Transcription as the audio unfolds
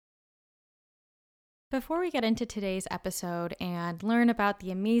Before we get into today's episode and learn about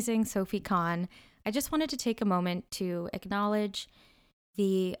the amazing Sophie Khan, I just wanted to take a moment to acknowledge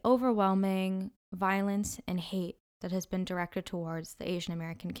the overwhelming violence and hate that has been directed towards the Asian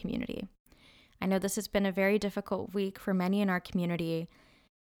American community. I know this has been a very difficult week for many in our community,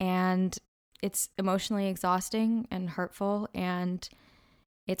 and it's emotionally exhausting and hurtful, and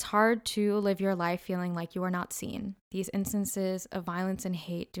it's hard to live your life feeling like you are not seen. These instances of violence and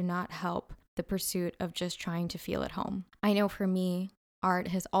hate do not help the pursuit of just trying to feel at home. I know for me, art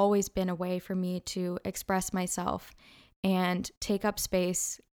has always been a way for me to express myself and take up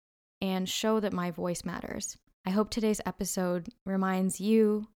space and show that my voice matters. I hope today's episode reminds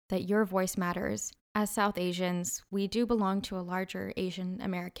you that your voice matters. As South Asians, we do belong to a larger Asian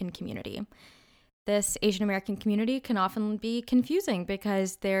American community. This Asian American community can often be confusing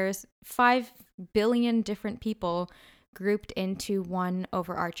because there's 5 billion different people grouped into one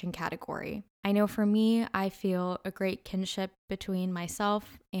overarching category. I know for me, I feel a great kinship between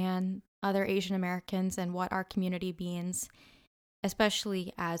myself and other Asian Americans and what our community means,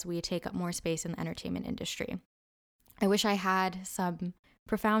 especially as we take up more space in the entertainment industry. I wish I had some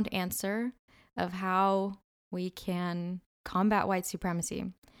profound answer of how we can combat white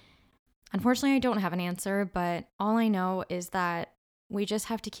supremacy. Unfortunately, I don't have an answer, but all I know is that we just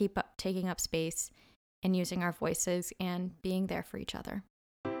have to keep taking up space and using our voices and being there for each other.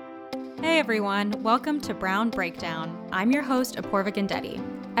 Hey everyone, welcome to Brown Breakdown. I'm your host, Apoorva Gandetti.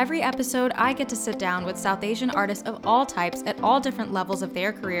 Every episode, I get to sit down with South Asian artists of all types at all different levels of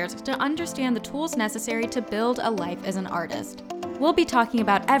their careers to understand the tools necessary to build a life as an artist. We'll be talking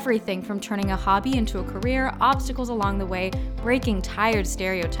about everything from turning a hobby into a career, obstacles along the way, breaking tired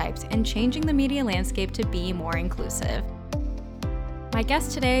stereotypes, and changing the media landscape to be more inclusive. My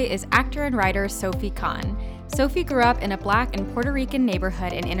guest today is actor and writer Sophie Khan. Sophie grew up in a Black and Puerto Rican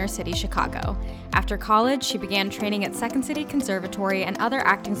neighborhood in inner-city Chicago. After college, she began training at Second City Conservatory and other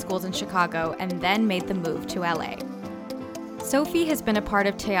acting schools in Chicago, and then made the move to LA. Sophie has been a part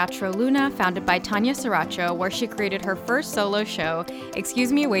of Teatro Luna, founded by Tanya Saracho, where she created her first solo show,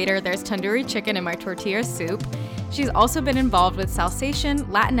 Excuse Me Waiter, There's Tandoori Chicken in My Tortilla Soup. She's also been involved with Salsation,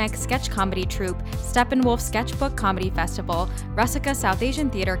 Latinx sketch comedy troupe, Steppenwolf Sketchbook Comedy Festival, Russica South Asian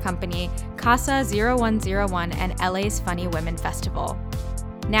Theater Company, Casa 0101, and LA's Funny Women Festival.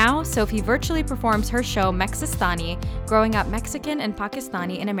 Now, Sophie virtually performs her show Mexistani, Growing Up Mexican and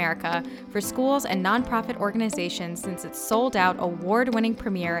Pakistani in America, for schools and nonprofit organizations since its sold-out award-winning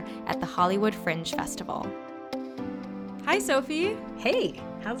premiere at the Hollywood Fringe Festival. Hi, Sophie. Hey,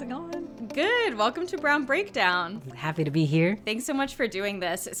 how's it going? Good. Welcome to Brown Breakdown. Happy to be here. Thanks so much for doing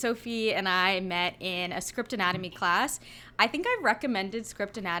this. Sophie and I met in a script anatomy class. I think I've recommended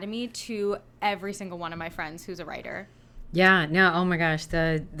script anatomy to every single one of my friends who's a writer. Yeah, no, oh my gosh,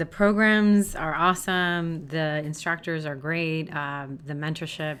 the programs are awesome. The instructors are great. The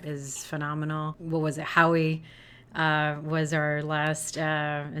mentorship is phenomenal. What was it? Howie was our last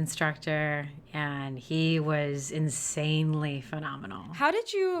instructor, and he was insanely phenomenal. How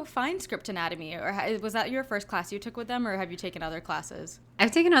did you find script anatomy? Or was that your first class you took with them, or have you taken other classes?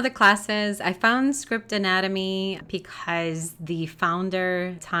 I've taken other classes. I found script anatomy because the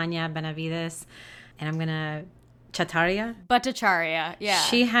founder, Tanya Benavides, and I'm going to Bhattacharya, yeah.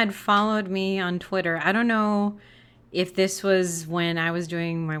 She had followed me on Twitter. I don't know if this was when I was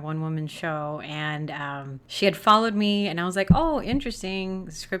doing my one-woman show, and she had followed me, and I was like, oh, interesting,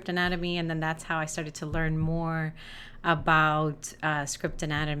 script anatomy, and then that's how I started to learn more about script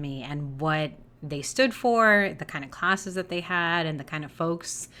anatomy and what they stood for, the kind of classes that they had, and the kind of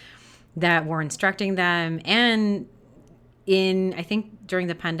folks that were instructing them. And I think during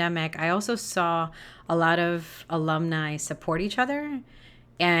the pandemic, I also saw a lot of alumni support each other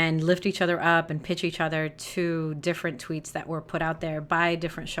and lift each other up and pitch each other to different tweets that were put out there by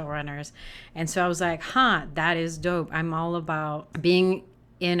different showrunners. And so I was like, that is dope. I'm all about being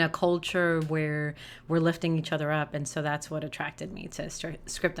in a culture where we're lifting each other up. And so that's what attracted me to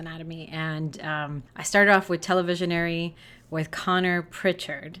script anatomy. And I started off with Televisionary with Connor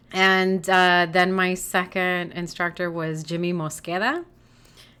Pritchard. And then my second instructor was Jimmy Mosqueda.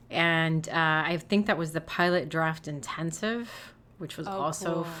 And I think that was the Pilot Draft Intensive, which was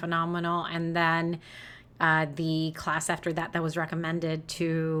also cool. Phenomenal. And then the class after that was recommended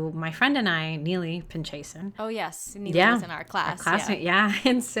to my friend and I, Neely Pinchason. Oh, yes. Neely was in our class. Our classmate, yeah.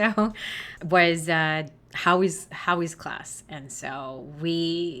 And so was Howie's class. And so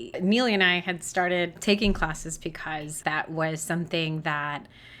Neely and I had started taking classes because that was something that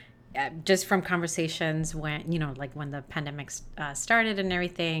just from conversations when the pandemic started and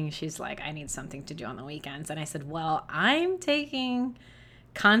everything, she's like, I need something to do on the weekends. And I said, well, I'm taking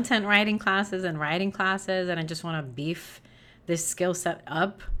content writing classes and writing classes, and I just want to beef this skill set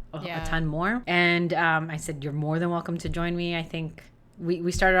up a ton more. And I said, you're more than welcome to join me. I think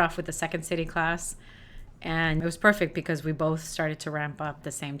we started off with the Second City class, and it was perfect because we both started to ramp up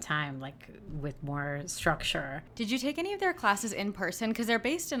the same time, like with more structure. Did you take any of their classes in person? Because they're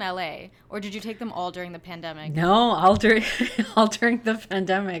based in LA. Or did you take them all during the pandemic? No, all during, all during the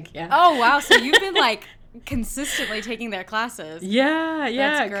pandemic, yeah. Oh, wow. So you've been like consistently taking their classes. Yeah.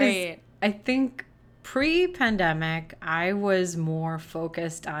 That's great. I think pre-pandemic, I was more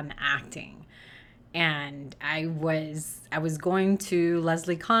focused on acting. And I was going to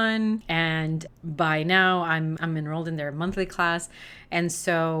Leslie Kahn, and by now I'm enrolled in their monthly class, and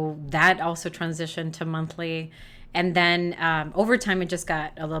so that also transitioned to monthly. And then over time it just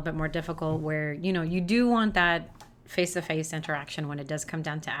got a little bit more difficult, where you do want that face-to-face interaction when it does come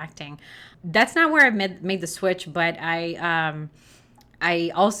down to acting. That's not where I made the switch, but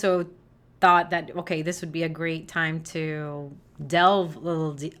I also thought that, okay, this would be a great time to delve a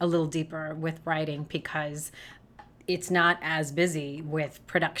little deeper with writing, because it's not as busy with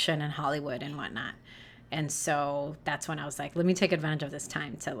production in Hollywood and whatnot. And so that's when I was like, let me take advantage of this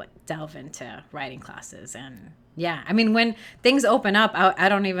time to like delve into writing classes. And yeah, I mean, when things open up, I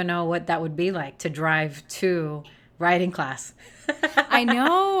don't even know what that would be like to drive to writing class. I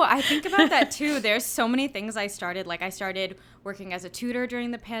know. I think about that too. There's so many things I started. Like I started working as a tutor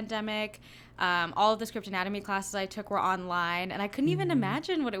during the pandemic. All of the script anatomy classes I took were online, and I couldn't even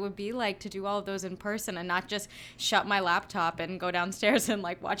imagine what it would be like to do all of those in person and not just shut my laptop and go downstairs and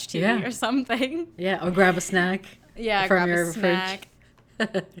like watch TV or something. Yeah, or grab a snack. Yeah, from grab your a snack.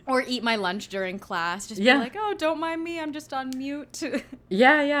 Or eat my lunch during class. Just be like, oh, don't mind me. I'm just on mute.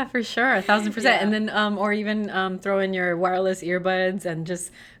 Yeah, for sure. 1,000%. Yeah. And then, or even throw in your wireless earbuds and just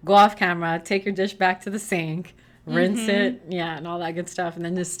go off camera, take your dish back to the sink, rinse it. Yeah. And all that good stuff. And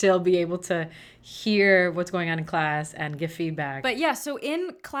then just still be able to hear what's going on in class and give feedback. But yeah, so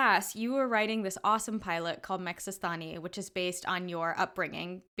in class, you were writing this awesome pilot called Mexistani, which is based on your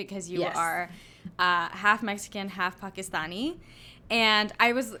upbringing, because you are half Mexican, half Pakistani. And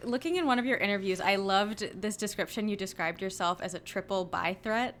I was looking in one of your interviews. I loved this description. You described yourself as a triple bi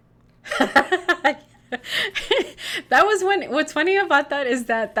threat. That was when, what's funny about that is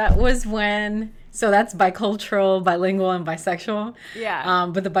that was when, so that's bicultural, bilingual, and bisexual. Yeah.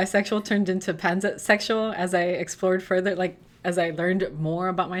 But the bisexual turned into pansexual as I explored further, like as I learned more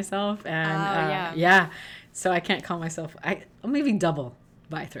about myself. And yeah. So I can't call myself, maybe double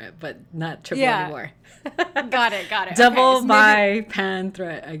bi threat, but not triple anymore. Got it. Double okay, so bi pan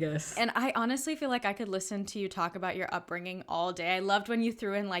threat, I guess. And I honestly feel like I could listen to you talk about your upbringing all day. I loved when you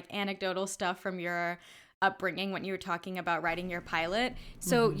threw in like anecdotal stuff from your upbringing when you were talking about writing your pilot.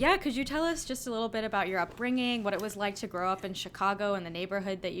 So could you tell us just a little bit about your upbringing, what it was like to grow up in Chicago and the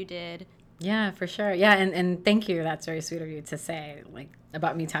neighborhood that you did? Yeah, for sure. Yeah, and thank you. That's very sweet of you to say, like,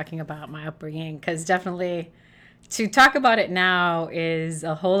 about me talking about my upbringing, because definitely to talk about it now is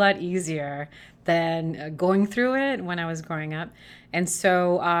a whole lot easier than going through it when I was growing up. And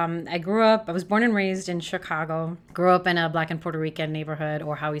so I was born and raised in Chicago, grew up in a Black and Puerto Rican neighborhood,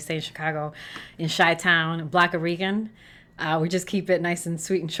 or how we say in Chicago, in Chi-Town, Black-A-Rican. We just keep it nice and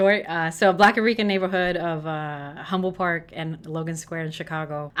sweet and short. So a Black-A-Rican neighborhood of Humboldt Park and Logan Square in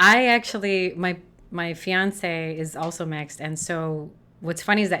Chicago. I actually, my fiance is also mixed, and so what's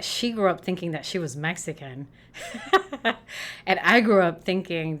funny is that she grew up thinking that she was Mexican. And I grew up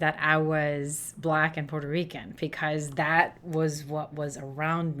thinking that I was Black and Puerto Rican, because that was what was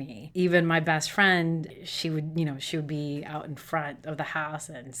around me. Even my best friend, she would be out in front of the house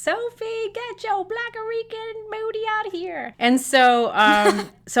and, Sophie, get your Black-A-Rican booty out here. And so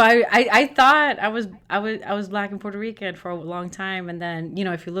so I thought I was Black and Puerto Rican for a long time. And then,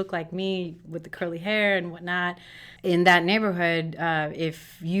 if you look like me with the curly hair and whatnot, in that neighborhood,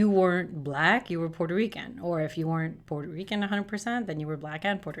 if you weren't Black, you were Puerto Rican. Or if you weren't Puerto Rican 100%, then you were Black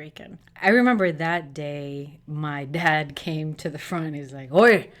and Puerto Rican. I remember that day, my dad came to the front. He's like,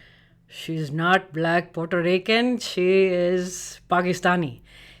 "Oi, she's not Black Puerto Rican. She is Pakistani."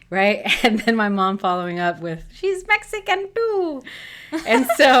 Right? And then my mom following up with, "She's Mexican too." And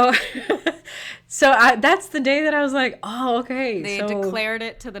so that's the day that I was like, oh, okay. They declared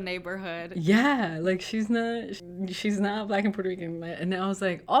it to the neighborhood. Yeah, like she's not Black and Puerto Rican. And I was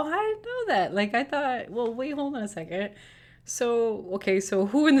like, oh, I didn't know that. Like I thought, well, wait, hold on a second. So, okay, so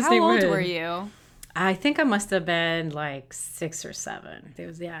who in this neighborhood? How old were you? I think I must have been like 6 or 7. It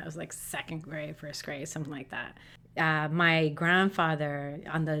was like second grade, first grade, something like that. My grandfather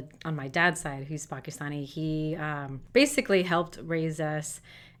on my dad's side, who's Pakistani, he basically helped raise us,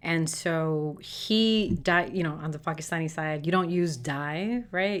 And so he dyed, on the Pakistani side, you don't use dye,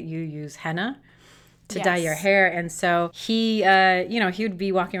 right? You use henna to dye your Yes. hair. And so he, he would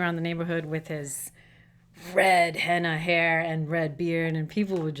be walking around the neighborhood with his red henna hair and red beard, and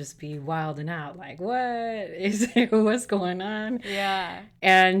people would just be wilding out like, what is what's going on? Yeah.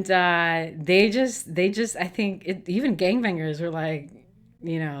 And they just I think even gangbangers were like,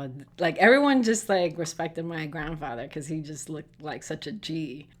 like everyone just like respected my grandfather because he just looked like such a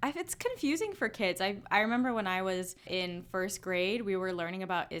G. It's confusing for kids. I remember when I was in first grade, we were learning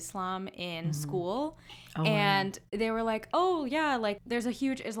about Islam in school. Oh, wow. And they were like, oh, yeah, like there's a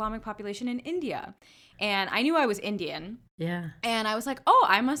huge Islamic population in India. And I knew I was Indian. Yeah. And I was like, oh,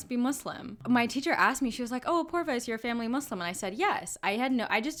 I must be Muslim. My teacher asked me, she was like, oh, Porva, is your family Muslim? And I said, yes.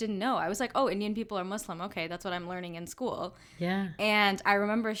 I just didn't know. I was like, oh, Indian people are Muslim. Okay, that's what I'm learning in school. Yeah. And I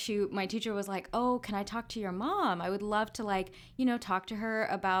remember my teacher was like, oh, can I talk to your mom? I would love to talk to her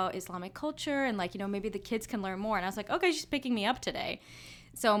about Islamic culture and maybe the kids can learn more. And I was like, okay, she's picking me up today.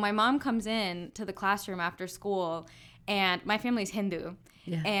 So my mom comes in to the classroom after school, and my family's Hindu.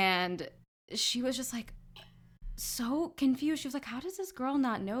 Yeah. And she was just like so confused. She was like, how does this girl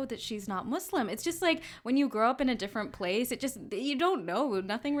not know that she's not Muslim? It's just like when you grow up in a different place, you don't know.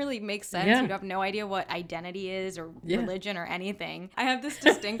 Nothing really makes sense. Yeah. You have no idea what identity is or Yeah. religion or anything. I have this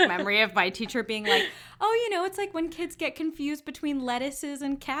distinct memory of my teacher being like, oh, it's like when kids get confused between lettuces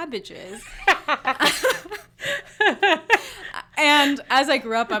and cabbages. And as I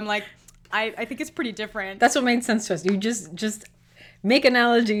grew up, I'm like, I think it's pretty different. That's what made sense to us. You just make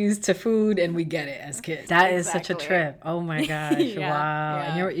analogies to food and we get it as kids. That is such a Exactly. trip. Oh my gosh. Yeah, Wow.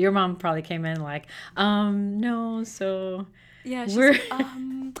 yeah. And your mom probably came in like, no, so Yeah, she's we're like,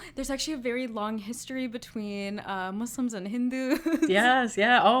 there's actually a very long history between Muslims and Hindus. yes,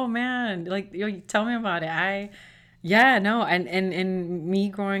 yeah. Oh man. Like tell me about it. Yeah, no, and me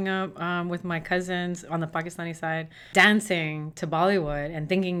growing up with my cousins on the Pakistani side, dancing to Bollywood and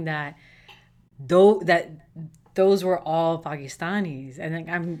thinking that those were all Pakistanis, and like,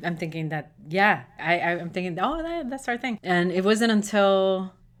 I'm thinking that I'm thinking that's our thing, and it wasn't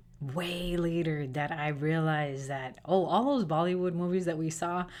until way later that I realized that all those Bollywood movies that we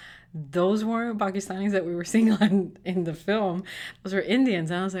saw, those weren't Pakistanis that we were seeing in the film. Those were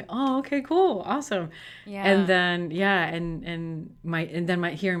Indians, and I was like, oh, okay, cool, awesome. Yeah. And then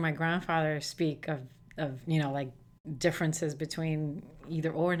hearing my grandfather speak of like differences between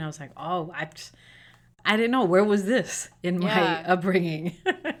either or, and I was like, oh, I didn't know, where was this in my Yeah. upbringing.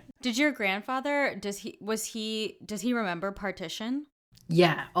 Did your grandfather, does he remember partition?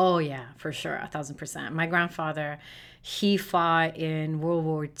 Yeah. Oh, yeah, for sure. 1,000%. My grandfather, he fought in World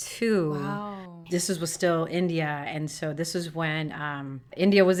War II. Wow. This was still India. And so this was when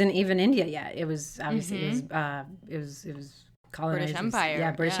India wasn't even India yet. It was obviously, it was colonized. British Empire.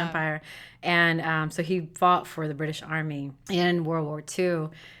 Yeah, British Yeah. Empire. And so he fought for the British Army in World War II.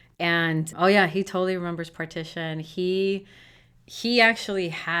 And oh, yeah, he totally remembers partition. He actually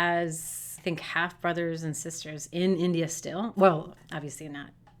has, I think, half brothers and sisters in India still. Well, obviously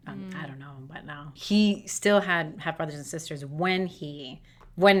not. I don't know, but now he still had half brothers and sisters when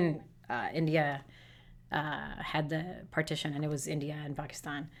India had the partition, and it was India and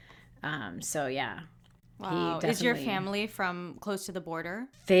Pakistan. So yeah. Wow. Is your family from close to the border?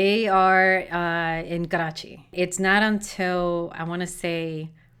 They are in Karachi. It's not until, I want to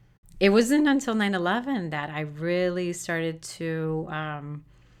say, it wasn't until 9/11 that I really started to,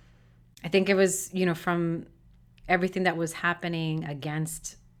 I think it was, from everything that was happening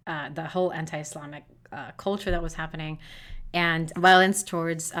against the whole anti-Islamic culture that was happening and violence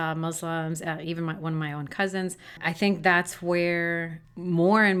towards Muslims, even one of my own cousins. I think that's where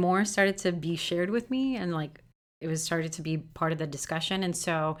more and more started to be shared with me, and like it was started to be part of the discussion. And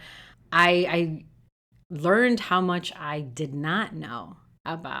so I learned how much I did not know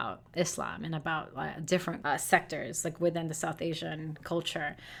about Islam and about different sectors like within the South Asian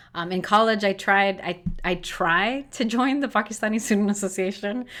culture. In college, I tried to join the Pakistani Student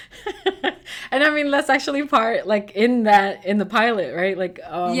Association, and I mean that's actually part like in the pilot, right? Like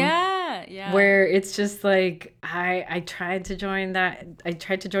Yeah. where it's just like I tried to join that. I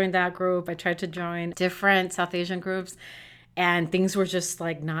tried to join that group. I tried to join different South Asian groups, and things were just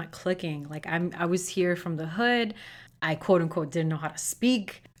like not clicking. Like I was here from the hood. I quote unquote didn't know how to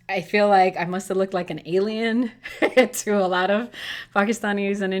speak. I feel like I must have looked like an alien to a lot of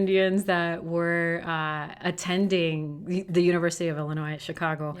Pakistanis and Indians that were attending the University of Illinois at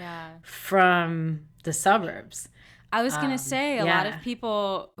Chicago Yeah. from the suburbs. I was going to say a lot of Yeah.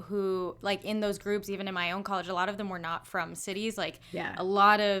 people who, like in those groups, even in my own college, a lot of them were not from cities. Like Yeah. a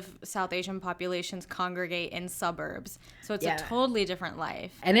lot of South Asian populations congregate in suburbs. So it's Yeah. a totally different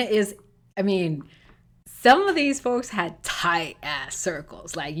life. And it is, I mean, some of these folks had tight ass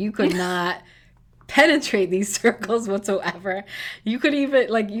circles. Like you could not penetrate these circles whatsoever. You could even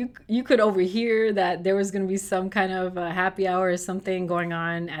like you could overhear that there was going to be some kind of a happy hour or something going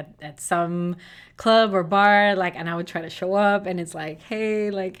on at some club or bar, like, and I would try to show up and it's like,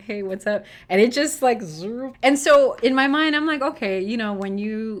 hey, what's up? And it just like zoop. And so in my mind I'm like, okay, you know, when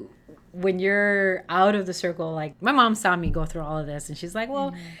you're out of the circle, like my mom saw me go through all of this and she's like,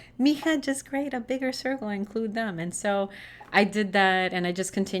 well, Mija, just create a bigger circle, include them. And so I did that and I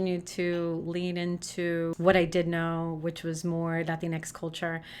just continued to lean into what I did know, which was more Latinx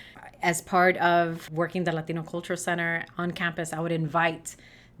culture. As part of working the Latino Culture Center on campus, I would invite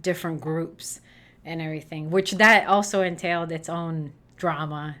different groups and everything, which that also entailed its own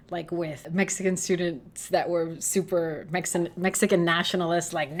drama, like with Mexican students that were super Mexican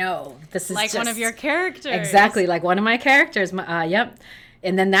nationalists, like, no, this is Like just one of your characters. exactly like one of my characters. Yep.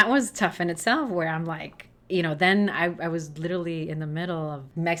 And then that was tough in itself, where I'm like, you know, then I was literally in the middle of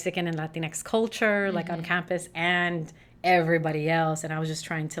Mexican and Latinx culture, like on campus, and everybody else, and I was just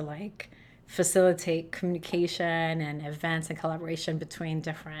trying to like facilitate communication and events and collaboration between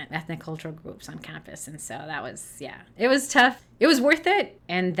different ethnic cultural groups on campus. And so that was, yeah, it was tough. It was worth it.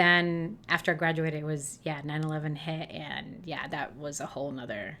 And then after I graduated, it was, 9/11 hit. And yeah, that was a whole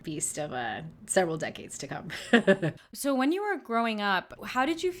nother beast of several decades to come. So when you were growing up, how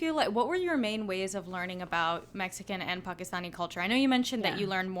did you feel like, what were your main ways of learning about Mexican and Pakistani culture? I know you mentioned that you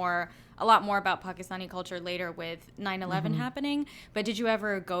learned a lot more about Pakistani culture later with 9/11 happening, but did you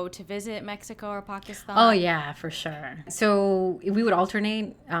ever go to visit Mexico or Pakistan? Oh, yeah, for sure. So we would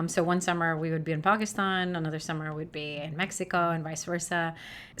alternate. So one summer we would be in Pakistan, another summer we'd be in Mexico, and vice versa.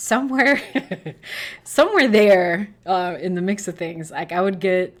 Somewhere, somewhere there in the mix of things, like I would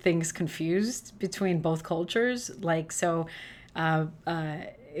get things confused between both cultures. Like, so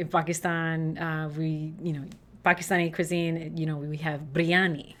in Pakistan, Pakistani cuisine, we have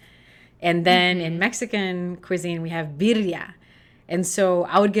biryani. And then in Mexican cuisine, we have birria. And so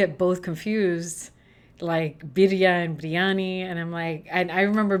I would get both confused, like birria and biryani. And I'm like, I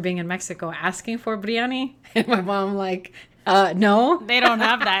remember being in Mexico asking for biryani. And my mom like, no. They don't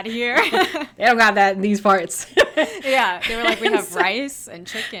have that here. They don't got that in these parts. Yeah, they were like, we have rice and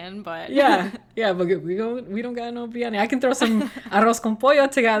chicken, but yeah, but we don't got no biryani. I can throw some arroz con pollo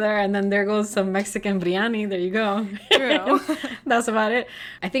together, and then there goes some Mexican biryani. There you go. True. That's about it.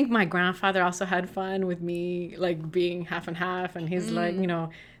 I think my grandfather also had fun with me, like being half and half, and he's like,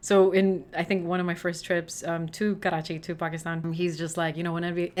 so in I think one of my first trips to Karachi, to Pakistan, he's just like,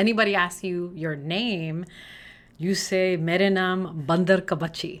 whenever anybody asks you your name, you say mere naam Bandar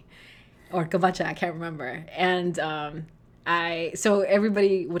Kabachi. Or Kabacha, I can't remember. And so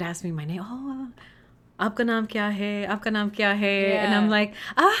everybody would ask me my name. Oh, aapka naam kya hai? Aapka naam kya hai? Yeah. And I'm like,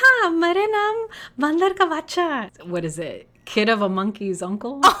 aha, mere naam Bandar Kabacha. What is it? Kid of a monkey's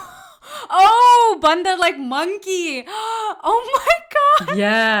uncle? Oh, Bandar like monkey. Oh my God.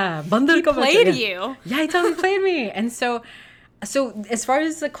 Yeah, Bandar Kabacha. Played yeah. you. Yeah, he totally played me. And so as far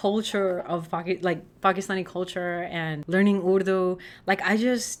as the culture of Pakistani culture and learning Urdu, like I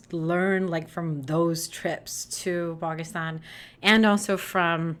just learned like from those trips to Pakistan, and also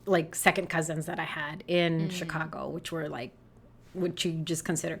from like second cousins that I had in Chicago, which were like, which you just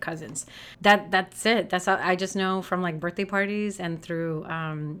consider cousins. That's it. That's all I just know from like birthday parties and through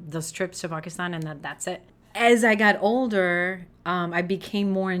those trips to Pakistan, and that's it. As I got older, I became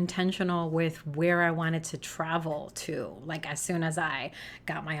more intentional with where I wanted to travel to. Like as soon as I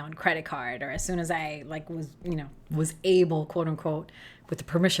got my own credit card, or as soon as I like was able, quote unquote, with the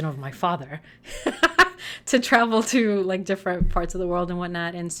permission of my father, to travel to like different parts of the world and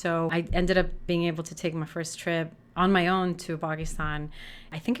whatnot. And so I ended up being able to take my first trip on my own to Pakistan.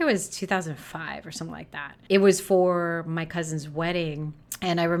 I think it was 2005 or something like that. It was for my cousin's wedding.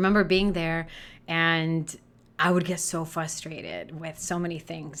 And I remember being there, and I would get so frustrated with so many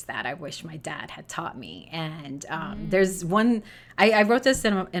things that I wish my dad had taught me. And there's one, I wrote this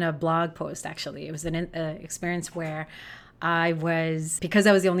in a blog post, actually. It was an experience where because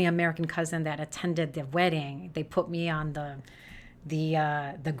I was the only American cousin that attended the wedding, they put me on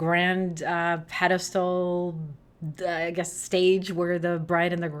the grand pedestal, I guess, stage where the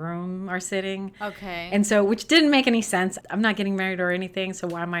bride and the groom are sitting. Okay. And so, which didn't make any sense. I'm not getting married or anything. So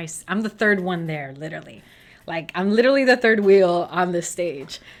why I'm the third one there, literally. Like I'm literally the third wheel on this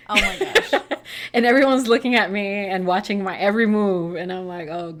stage. Oh my gosh. And everyone's looking at me and watching my every move. And I'm like,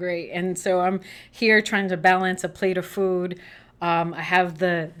 oh, great. And so I'm here trying to balance a plate of food. I have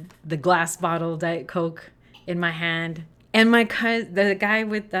the glass bottle Diet Coke in my hand. And the guy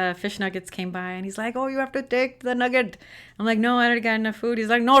with the fish nuggets came by and he's like, oh, you have to take the nugget. I'm like, no, I already got enough food. He's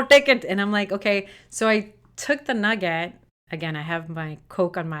like, no, take it. And I'm like, okay. So I took the nugget. Again, I have my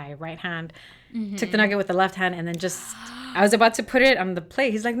Coke on my right hand. Took the nugget with the left hand and then I was about to put it on the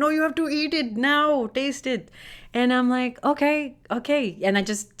plate. He's like, no, you have to eat it now. Taste it. And I'm like, okay. And I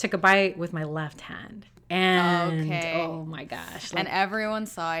just took a bite with my left hand. And oh my gosh. And everyone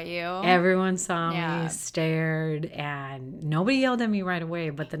saw you. Everyone saw me, stared, and nobody yelled at me right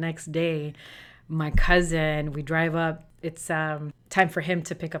away. But the next day, my cousin, we drive up. It's time for him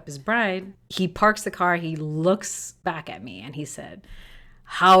to pick up his bride. He parks the car. He looks back at me and he said,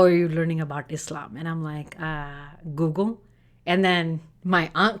 how are you learning about Islam? And I'm like, Google. And then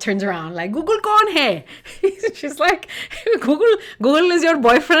my aunt turns around like, Google kaun hai? She's like, Google is your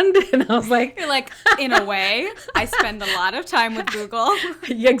boyfriend? And I was like, you're like, in a way, I spend a lot of time with Google.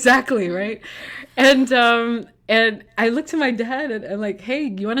 Yeah, exactly, right? And I looked to my dad and I'm like,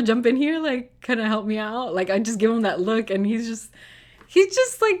 hey, you want to jump in here? Like, kind of help me out? Like, I just give him that look and he's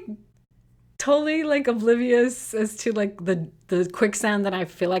just like totally like oblivious as to like the quicksand that I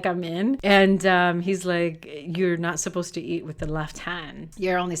feel like I'm in. And he's like, you're not supposed to eat with the left hand.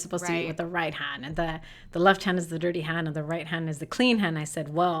 You're only supposed to eat with the right hand. And the left hand is the dirty hand and the right hand is the clean hand. I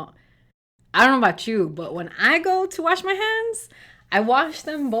said, well, I don't know about you, but when I go to wash my hands, I wash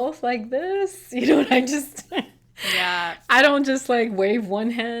them both like this. You know what I just... Yeah. I don't just like wave one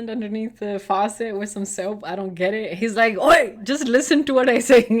hand underneath the faucet with some soap. I don't get it. He's like, oi, just listen to what I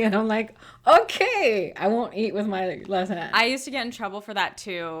say. And I'm like, okay, I won't eat with my left hand. I used to get in trouble for that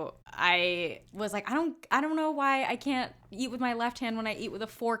too. I was like, I don't know why I can't eat with my left hand when I eat with a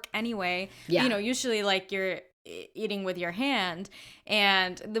fork anyway. Yeah. You know, usually like you're eating with your hand.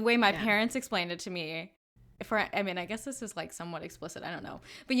 And the way my parents explained it to me, I guess this is like somewhat explicit. I don't know.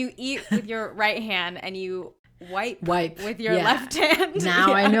 But you eat with your right hand and you wipe with your left hand.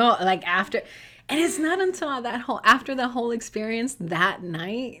 Now I know, like after, and it's not until after the whole experience that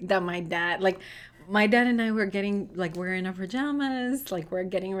night that my dad and I were getting like, we're in our pajamas, like we're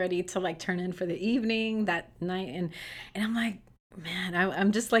getting ready to like turn in for the evening that night. And I'm like, man,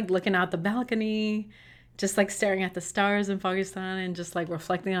 I'm just like looking out the balcony, just like staring at the stars in Pakistan and just like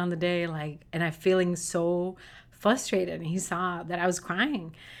reflecting on the day, like, and I'm feeling so frustrated. And he saw that I was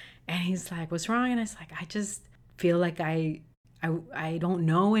crying and he's like, what's wrong? And I was like, I just feel like I don't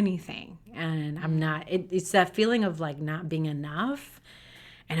know anything and I'm not, it's that feeling of like not being enough.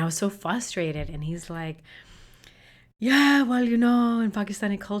 And I was so frustrated. And he's like, yeah, well, you know, in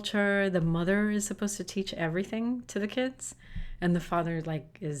Pakistani culture, the mother is supposed to teach everything to the kids. And the father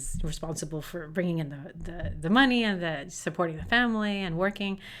like is responsible for bringing in the money and the supporting the family and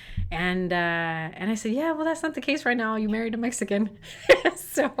working. And I said, yeah, well, that's not the case right now. You married a Mexican.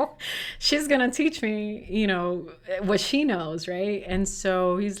 So she's going to teach me, you know, what she knows, right? And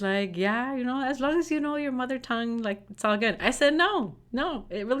so he's like, yeah, you know, as long as you know your mother tongue, like it's all good. I said, no,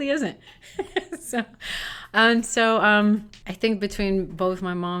 it really isn't. So I think between both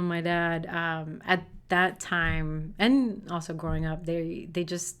my mom and my dad, at that time and also growing up, they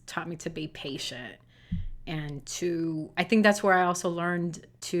just taught me to be patient and I think that's where I also learned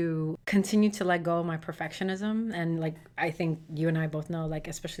to continue to let go of my perfectionism. And like I think you and I both know, like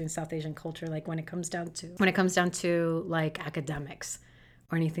especially in South Asian culture, like when it comes down to like academics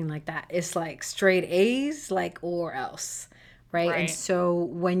or anything like that, it's like straight A's, like or else, right? And so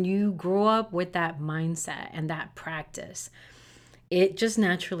when you grow up with that mindset and that practice, it just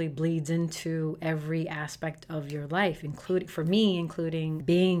naturally bleeds into every aspect of your life, including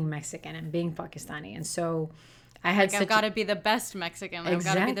being Mexican and being Pakistani. And so I had I've got to be the best Mexican. I've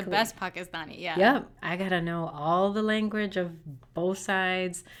got to be the best Pakistani. Yeah. Yep. I got to know all the language of both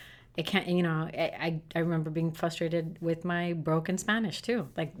sides. It can't, you know, I remember being frustrated with my broken Spanish too,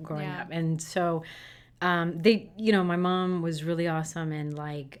 like growing up. And so my mom was really awesome and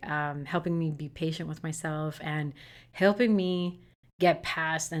like helping me be patient with myself and helping me get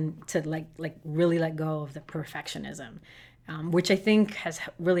past and to like really let go of the perfectionism, which I think has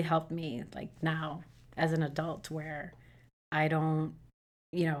really helped me like now as an adult, where I don't,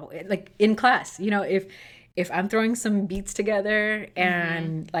 you know, like in class, you know, if I'm throwing some beats together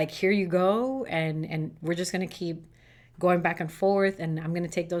and like here you go and we're just gonna keep going back and forth and I'm gonna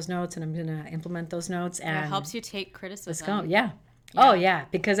take those notes and I'm gonna implement those notes and it helps you take criticism. Let's go. Yeah. Oh yeah,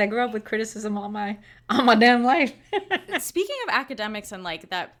 because I grew up with criticism all my damn life. Speaking of academics and like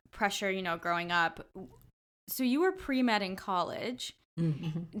that pressure, you know, growing up, So you were pre-med in college.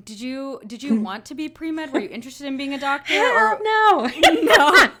 Mm-hmm. Did you want to be pre-med? Were you interested in being a doctor? Hell no.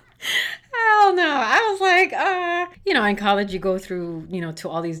 No. Hell no. I was like, in college you go through, to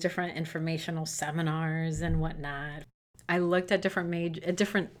all these different informational seminars and whatnot. I looked at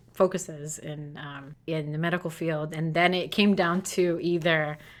different focuses in the medical field, and then it came down to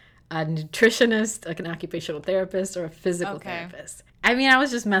either a nutritionist, like an occupational therapist, or a physical therapist. I mean, I was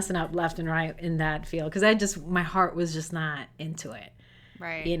just messing up left and right in that field because my heart was just not into it.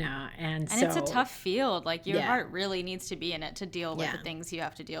 Right. And so it's a tough field. Like your heart really needs to be in it to deal with the things you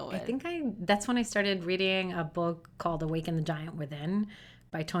have to deal with. I think that's when I started reading a book called Awaken the Giant Within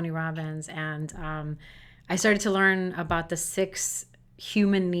by Tony Robbins. And I started to learn about the 6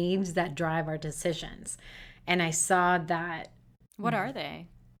 human needs that drive our decisions. And I saw that. What are they?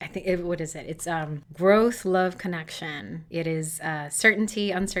 I think, what is it? It's growth, love, connection. It is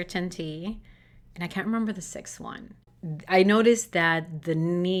certainty, uncertainty. And I can't remember the 6th one. I noticed that the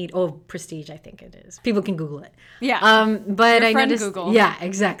need, prestige, I think it is. People can Google it. Yeah. But I noticed Google. Yeah,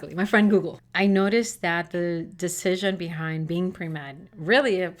 exactly. My friend Google. I noticed that the decision behind being pre-med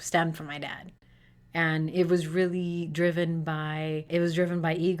really stemmed from my dad. And it was really driven by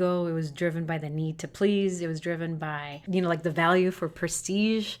ego. It was driven by the need to please. It was driven by, like the value for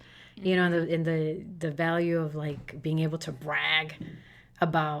prestige, the value of like being able to brag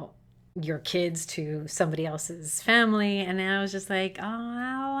about your kids to somebody else's family. And I was just like,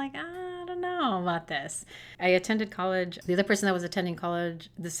 I don't know about this. I attended college. The other person that was attending college,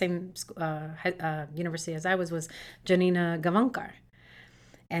 the same university as I was Janina Gavankar.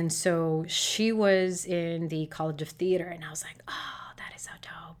 And so she was in the College of Theater, and I was like, oh, that is so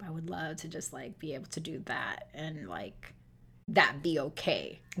dope. I would love to just like be able to do that and like that be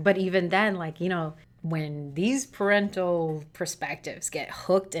okay. But even then, like, when these parental perspectives get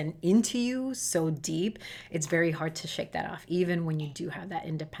hooked and into you so deep, it's very hard to shake that off, even when you do have that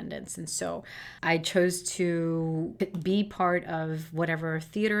independence. And so I chose to be part of whatever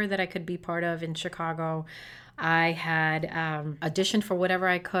theater that I could be part of in Chicago. I had auditioned for whatever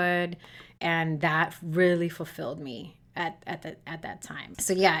I could, and that really fulfilled me at that time.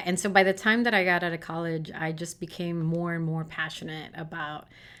 So yeah, and so by the time that I got out of college, I just became more and more passionate about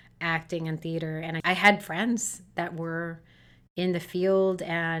acting and theater. And I had friends that were in the field,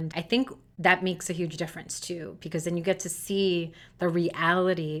 and I think that makes a huge difference too, because then you get to see the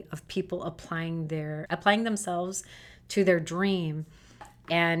reality of people applying themselves to their dream,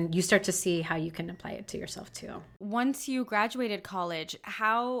 and you start to see how you can apply it to yourself too. Once you graduated college,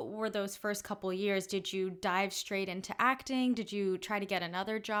 how were those first couple years? Did you dive straight into acting? Did you try to get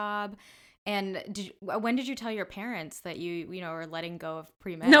another job? And when did you tell your parents that you were letting go of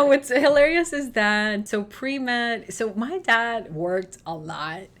pre-med? No, what's hilarious is that pre-med, my dad worked a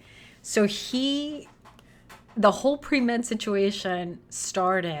lot. So the whole pre-med situation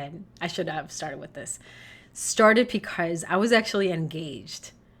started because I was actually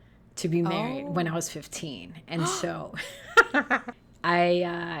engaged to be married when I was 15. And so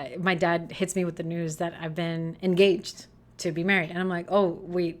my dad hits me with the news that I've been engaged to be married. And I'm like, oh,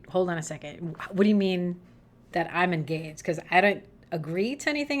 wait, hold on a second. What do you mean that I'm engaged? Because I don't agree to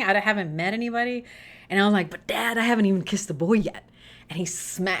anything. I haven't met anybody. And I was like, but Dad, I haven't even kissed the boy yet. And he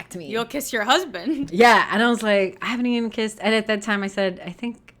smacked me. You'll kiss your husband. Yeah. And I was like, I haven't even kissed. And at that time I said,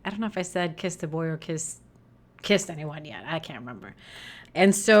 I don't know if I said kiss the boy or kissed anyone yet. I can't remember.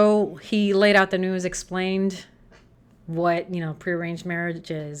 And so he laid out the news, explained what prearranged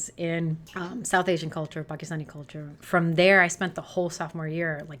marriage is in South Asian culture, Pakistani culture. From there, I spent the whole sophomore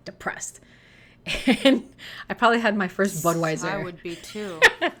year like depressed, and I probably had my first Budweiser. I would be too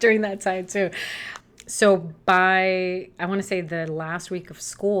during that time too. So by I want to say the last week of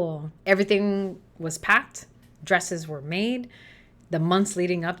school, everything was packed, dresses were made. The months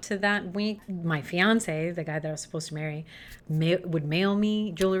leading up to that week, my fiance, the guy that I was supposed to marry, would mail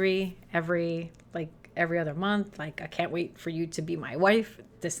me jewelry every other month. Like, I can't wait for you to be my wife,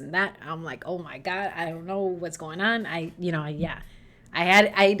 this and that. I'm like, oh my God, I don't know what's going on. I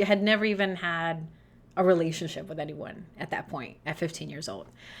had never even had a relationship with anyone at that point at 15 years old.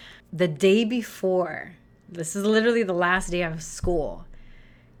 The day before, this is literally the last day of school,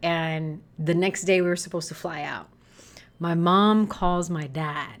 and the next day we were supposed to fly out. My mom calls my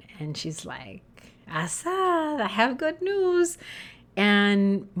dad and she's like, Asad, I have good news.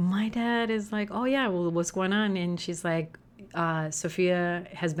 And my dad is like, oh yeah, well, what's going on? And she's like, Sophia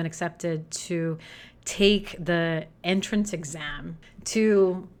has been accepted to take the entrance exam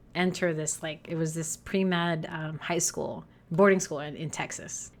to enter this, it was this pre-med high school, boarding school in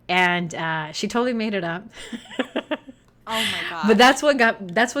Texas. And she totally made it up. Oh my God. But that's what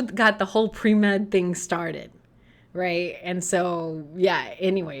got the whole pre-med thing started. right? And so, yeah,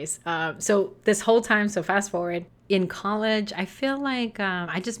 anyways, so this whole time, so fast forward in college, I feel like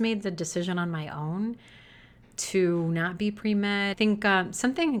I just made the decision on my own to not be pre-med. I think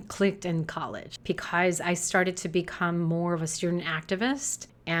something clicked in college because I started to become more of a student activist,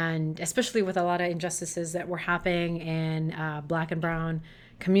 and especially with a lot of injustices that were happening in Black and brown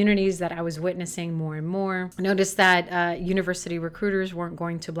communities that I was witnessing more and more. I noticed that university recruiters weren't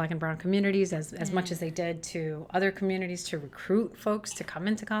going to Black and brown communities as much as they did to other communities to recruit folks to come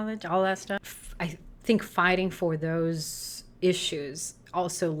into college, all that stuff. I think fighting for those issues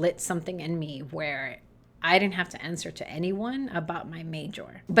also lit something in me where I didn't have to answer to anyone about my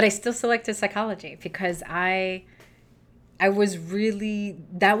major. But I still selected psychology because I was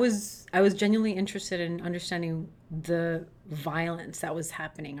genuinely interested in understanding the violence that was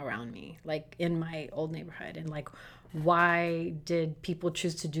happening around me, like in my old neighborhood, and like why did people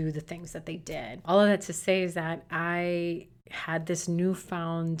choose to do the things that they did. All of that to say is that I had this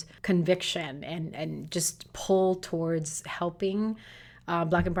newfound conviction and just pull towards helping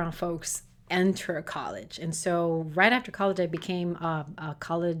Black and brown folks enter college. And so right after college, I became a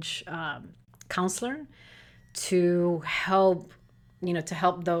college counselor to help, to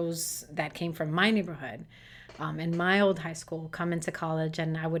help those that came from my neighborhood in my old high school come into college.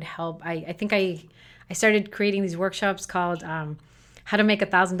 And I would help. I think I started creating these workshops called how to make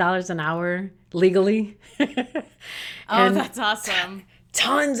 $1,000 an hour legally. Oh, that's awesome.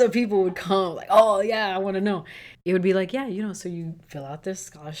 Tons of people would come like, oh yeah, I want to know. It would be like, yeah, so you fill out this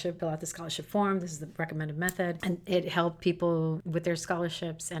scholarship form. This is the recommended method. And it helped people with their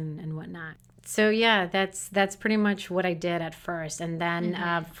scholarships and whatnot. So yeah, that's pretty much what I did at first. And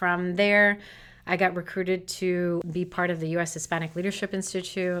then from there, I got recruited to be part of the U.S. Hispanic Leadership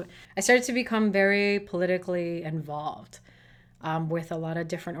Institute. I started to become very politically involved with a lot of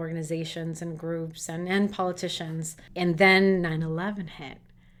different organizations and groups and politicians. And then 9/11 hit.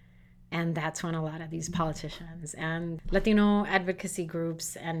 And that's when a lot of these politicians and Latino advocacy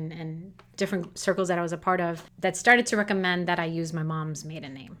groups and different circles that I was a part of that started to recommend that I use my mom's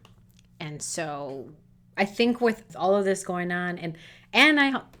maiden name. And so I think with all of this going on and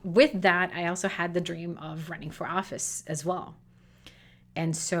with that, I also had the dream of running for office as well.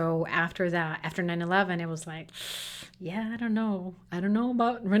 And so after that, after 9/11, it was like, yeah, I don't know. I don't know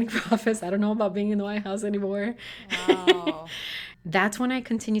about running for office. I don't know about being in the White House anymore. Wow. That's when I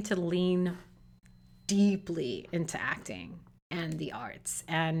continued to lean deeply into acting and the arts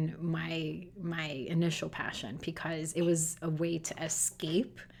and my initial passion, because it was a way to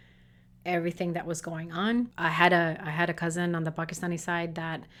escape everything that was going on. I had a cousin on the Pakistani side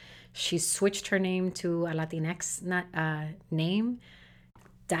that she switched her name to a Latinx name,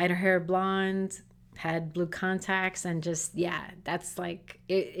 dyed her hair blonde, had blue contacts, and just, yeah, that's like,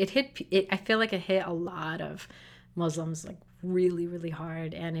 it hit, I feel like it hit a lot of Muslims like really, really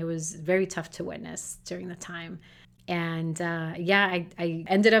hard. And it was very tough to witness during the time. And I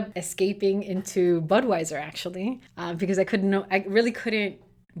ended up escaping into Budweiser actually, because I really couldn't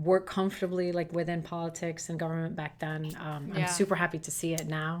work comfortably like within politics and government back then. I'm super happy to see it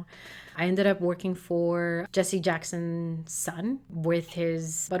now. I ended up working for Jesse Jackson's son with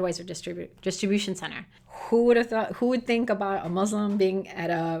his Budweiser distribution center. Who would have thought? Who would think about a Muslim being at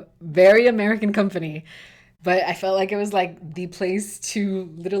a very American company? But I felt like it was like the place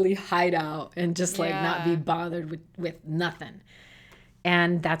to literally hide out and just like not be bothered with nothing.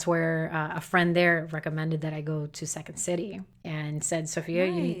 And that's where a friend there recommended that I go to Second City and said, Sophia,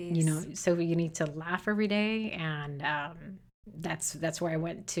 nice. you need to laugh every day. And that's where I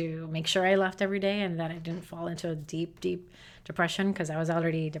went to make sure I laughed every day and that I didn't fall into a deep, deep depression, because I was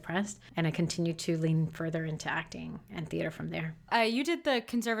already depressed. And I continued to lean further into acting and theater from there. You did the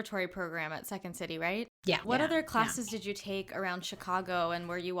conservatory program at Second City, right? Yeah. What other classes did you take around Chicago, and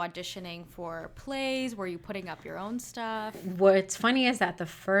were you auditioning for plays? Were you putting up your own stuff? What's funny is that the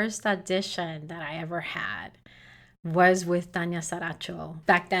first audition that I ever had was with Tanya Saracho,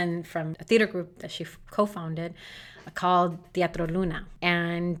 back then from a theater group that she co-founded called Teatro Luna.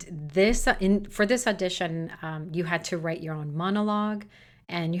 And for this audition, you had to write your own monologue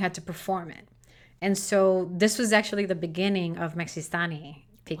and you had to perform it. And so this was actually the beginning of Mexistani,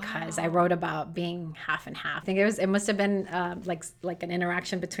 because I wrote about being half and half. I think it must have been like an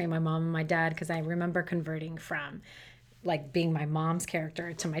interaction between my mom and my dad, because I remember converting from like being my mom's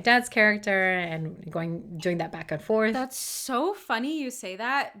character to my dad's character and doing that back and forth. That's so funny you say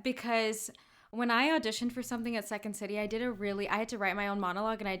that, because when I auditioned for something at Second City, I had to write my own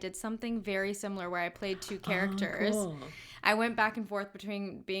monologue, and I did something very similar where I played two characters. Oh, cool. I went back and forth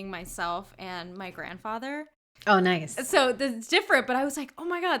between being myself and my grandfather. Oh, nice. So that's different, but I was like, oh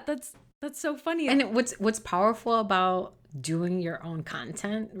my God, That's so funny. And what's powerful about doing your own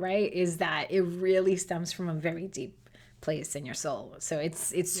content, right, is that it really stems from a very deep place in your soul. So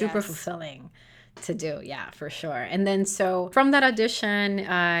it's super fulfilling to do. Yeah, for sure. And then so from that audition,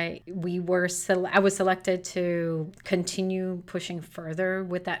 I was selected to continue pushing further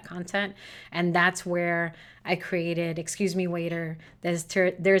with that content, and that's where I created Excuse Me Waiter, there's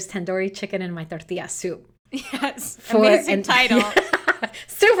tandoori chicken in my tortilla soup. Yes, amazing title.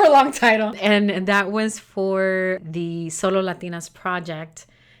 Super long title. And that was for the Solo Latinas project,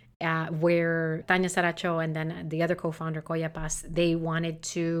 where Tanya Saracho and then the other co-founder, Koya Paz, they wanted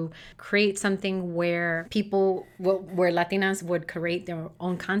to create something where where Latinas would create their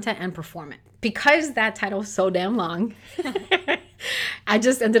own content and perform it. Because that title was so damn long, I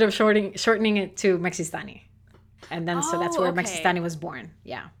just ended up shortening it to Mexistani. And then so that's where Mexistani was born.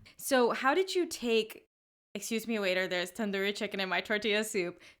 Yeah. So how did you take Excuse Me Waiter, there's tandoori chicken in my tortilla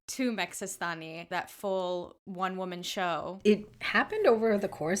soup to Mexistani, that full one-woman show? It happened over the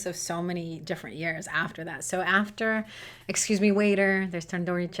course of so many different years after that. So after Excuse Me Waiter, there's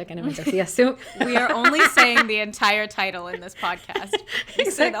tandoori chicken in my tortilla soup. We are only saying the entire title in this podcast.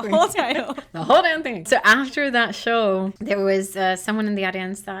 We say the whole title. The whole damn thing. So after that show, there was someone in the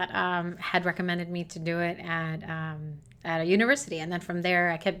audience that had recommended me to do it at a university. And then from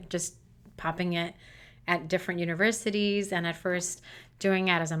there, I kept just popping it at different universities, and at first doing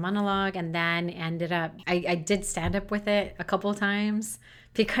it as a monologue, and then ended up I did stand up with it a couple times,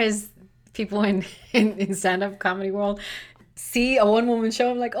 because people in stand-up comedy world see a one-woman show.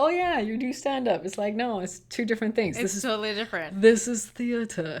 I'm like, oh yeah, you do stand-up. It's like, no, it's two different things. It's totally different. This is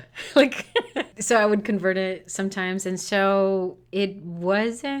theater. Like, so I would convert it sometimes. And so it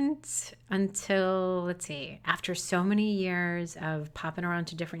wasn't until, let's see, after so many years of popping around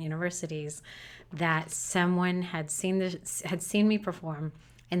to different universities, that someone had seen me perform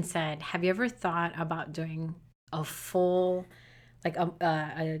and said, have you ever thought about doing a full, like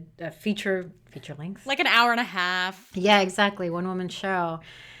a feature length, like an hour and a half? Yeah, exactly, one woman show.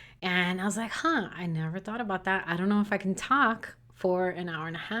 And I was like, I never thought about that. I don't know if I can talk for an hour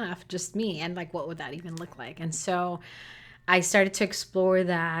and a half, just me, and like, what would that even look like? And so I started to explore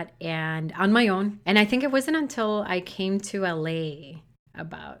that, and on my own. And I think it wasn't until I came to LA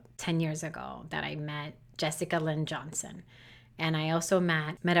about 10 years ago that I met Jessica Lynn Johnson. And I also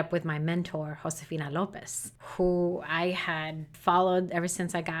met up with my mentor, Josefina Lopez, who I had followed ever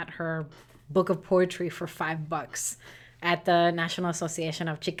since I got her book of poetry for $5 at the National Association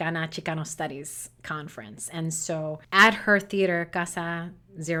of Chicano Studies conference. And so at her theater, Casa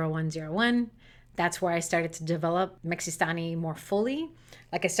 0101, that's where I started to develop Mexistani more fully.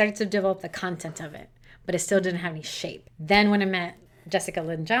 Like, I started to develop the content of it, but it still didn't have any shape. Then when I met Jessica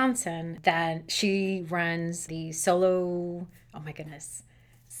Lynn Johnson, that she runs the solo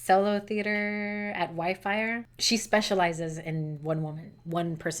theater at Wi-Fire. She specializes in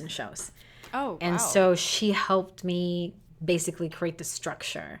one person shows. Oh, wow. And so she helped me basically create the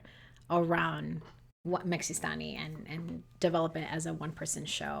structure around what Mexistani and develop it as a one person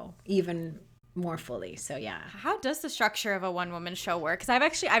show even more fully. So yeah. How does the structure of a one-woman show work?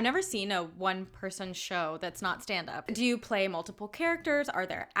 Because I've never seen a one-person show that's not stand-up. Do you play multiple characters? Are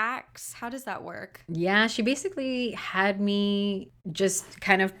there acts? How does that work? Yeah, she basically had me just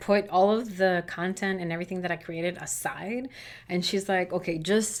kind of put all of the content and everything that I created aside. And she's like, okay,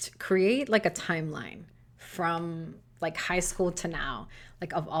 just create like a timeline from like high school to now,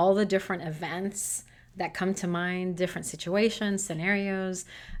 like of all the different events that come to mind, different situations, scenarios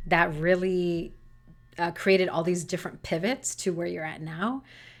that really created all these different pivots to where you're at now.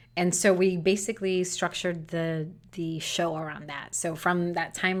 And so we basically structured the show around that. So from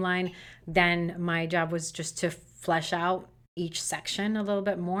that timeline, then my job was just to flesh out each section a little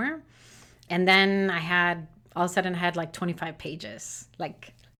bit more. And then all of a sudden I had like 25 pages,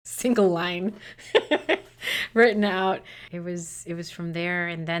 like single line written out. It was from there.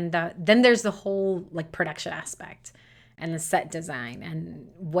 And then there's the whole like production aspect and the set design and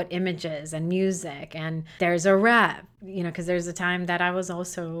what images and music. And there's a rep, because there's a time that I was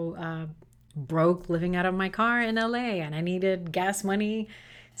also broke, living out of my car in LA, and I needed gas money.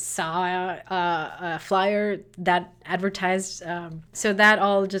 Saw a flyer that advertised. So that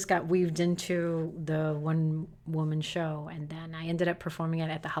all just got weaved into the one woman show. And then I ended up performing it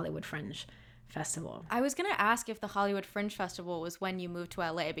at the Hollywood Fringe Festival. I was going to ask if the Hollywood Fringe Festival was when you moved to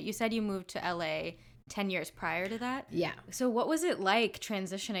LA, but you said you moved to LA 10 years prior to that. Yeah. So what was it like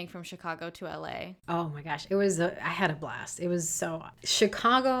transitioning from Chicago to LA? Oh my gosh, I had a blast. It was so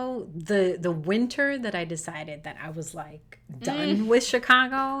Chicago, the winter that I decided that I was like done with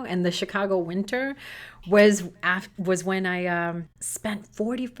Chicago, and the Chicago winter was when I spent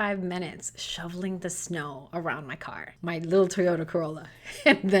 45 minutes shoveling the snow around my car, my little Toyota Corolla.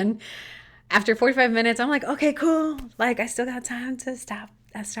 And then after 45 minutes, I'm like, okay, cool. Like, I still got time to stop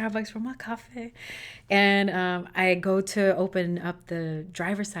at Starbucks for my coffee. And I go to open up the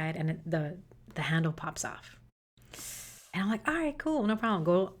driver's side, and the handle pops off. And I'm like, all right, cool, no problem.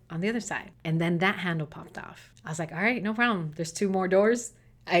 Go on the other side. And then that handle popped off. I was like, all right, no problem. There's 2 more doors.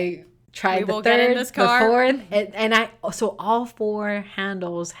 I tried the third, the fourth, and so all 4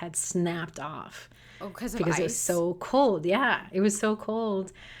 handles had snapped off. Oh, because it was so cold. Yeah, it was so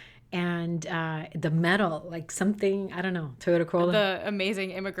cold. And the metal, like something, I don't know, Toyota Corolla. The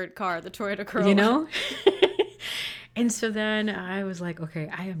amazing immigrant car, the Toyota Corolla. You know? And so then I was like, okay,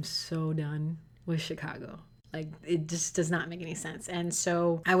 I am so done with Chicago. Like, it just does not make any sense. And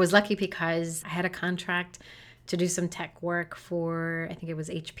so I was lucky because I had a contract to do some tech work for, I think it was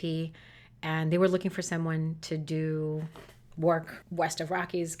HP. And they were looking for someone to do work west of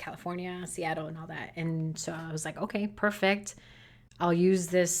Rockies, California, Seattle, and all that. And so I was like, okay, perfect. I'll use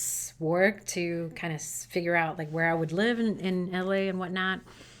this work to kind of figure out like where I would live in LA and whatnot.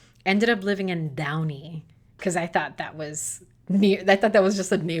 Ended up living in Downey because I thought that was near. I thought that was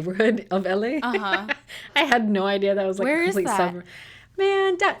just a neighborhood of LA. Uh-huh. I had no idea that was like where a complete is that? suburb.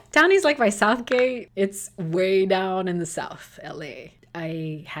 Man, Downey's like by Southgate. It's way down in the south LA.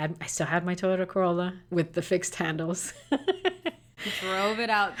 I still had my Toyota Corolla with the fixed handles. Drove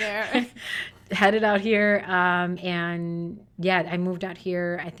it out there. Headed out here, and yeah, I moved out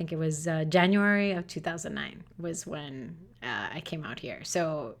here. I think it was January of 2009 was when I came out here.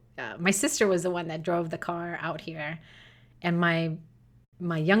 So my sister was the one that drove the car out here, and my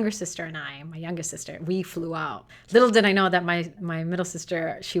younger sister and my youngest sister, we flew out. Little did I know that my middle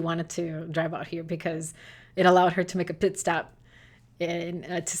sister, she wanted to drive out here because it allowed her to make a pit stop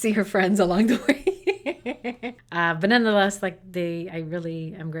and to see her friends along the way. But nonetheless, like I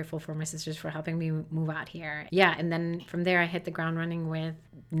really am grateful for my sisters for helping me move out here. Yeah, and then from there I hit the ground running with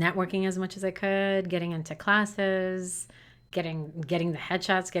networking as much as I could, getting into classes, getting the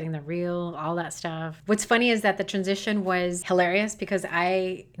headshots, getting the reel, all that stuff. What's funny is that the transition was hilarious because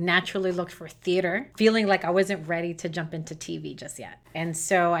I naturally looked for theater, feeling like I wasn't ready to jump into TV just yet. And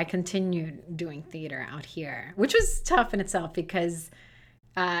so I continued doing theater out here, which was tough in itself because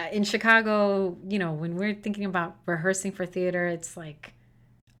in Chicago, you know, when we're thinking about rehearsing for theater, it's like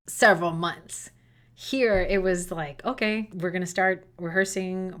several months. Here, it was like, okay, we're going to start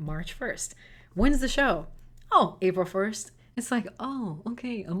rehearsing March 1st. When's the show? Oh, April 1st. It's like, oh,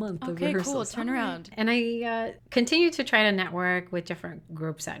 okay, a month of rehearsals. Okay, cool, turn around. And I continue to try to network with different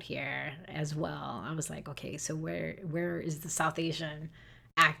groups out here as well. I was like, okay, so where is the South Asian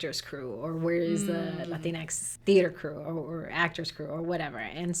actors crew, or where is the Latinx theater crew or actors crew or whatever?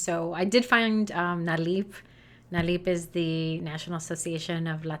 And so I did find NALIP. NALIP is the National Association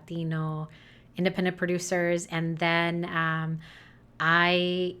of Latino Independent Producers. And then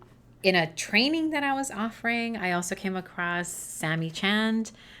in a training that I was offering, I also came across Sammy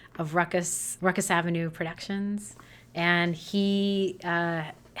Chand of Ruckus Avenue Productions, and he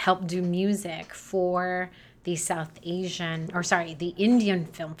helped do music for the the Indian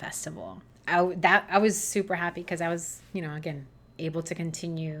Film Festival. I was super happy because I was, you know, again, able to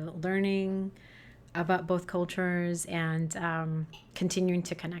continue learning about both cultures and continuing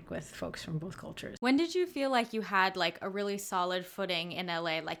to connect with folks from both cultures. When did you feel like you had like a really solid footing in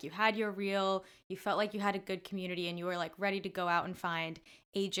LA? Like you had your reel, you felt like you had a good community, and you were like ready to go out and find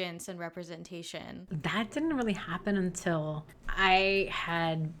agents and representation? That didn't really happen until I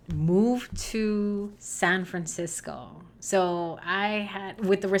had moved to San Francisco. So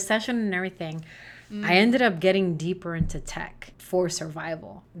with the recession and everything, I ended up getting deeper into tech for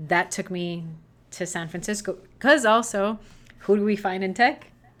survival. That took me to San Francisco because also, who do we find in tech?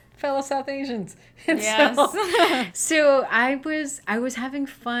 Fellow South Asians. And yes. So I was having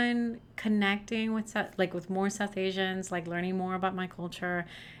fun connecting with more South Asians, like learning more about my culture.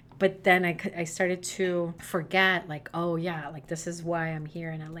 But then I started to forget, like, oh yeah, like this is why I'm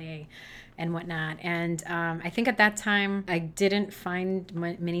here in LA and whatnot. And I think at that time I didn't find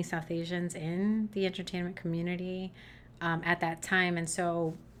many South Asians in the entertainment community at that time, and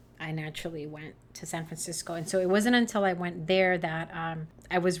so I naturally went to San Francisco. And so it wasn't until I went there that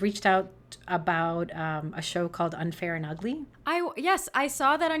I was reached out about a show called Unfair and Ugly. Yes, I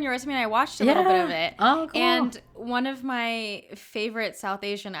saw that on your resume and I watched a little bit of it. Oh, cool. And one of my favorite South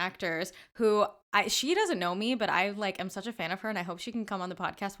Asian actors, who She doesn't know me, but I like am such a fan of her, and I hope she can come on the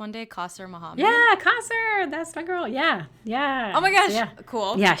podcast one day. Kausar Mohammed. Yeah, Kausar, that's my girl. Yeah. Oh my gosh, Yeah.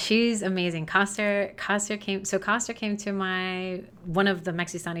 cool. Yeah, she's amazing. Kausar came to one of the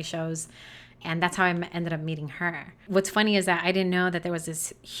Mexistani shows, and that's how I ended up meeting her. What's funny is that I didn't know that there was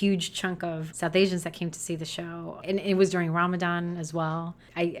this huge chunk of South Asians that came to see the show, and it was during Ramadan as well.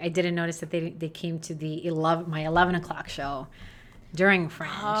 I didn't notice that they came to my 11 o'clock show during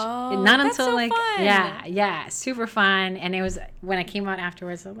Fringe. Oh, Not that's until so like fun. yeah, super fun. And it was when I came out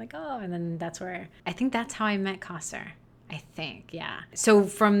afterwards, I'm like, oh, and then I think that's how I met Kausar. I think, yeah. So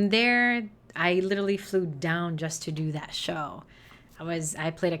from there, I literally flew down just to do that show.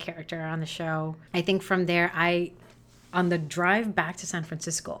 I played a character on the show. I think from there, on the drive back to San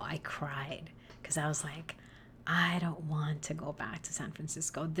Francisco, I cried because I was like, I don't want to go back to San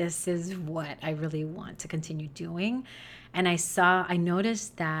Francisco. This is what I really want to continue doing. And I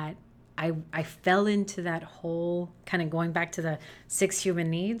noticed that I fell into that whole kind of going back to the 6 human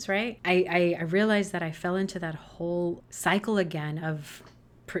needs, right? I realized that I fell into that whole cycle again of,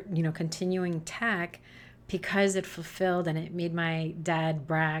 continuing tech because it fulfilled and it made my dad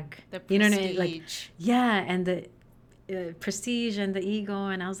brag. The You know what I mean? prestige. Yeah, and the prestige and the ego,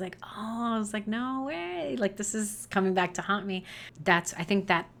 and I was like, no way, like this is coming back to haunt me. I think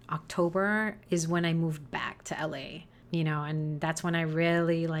that October is when I moved back to LA, and that's when I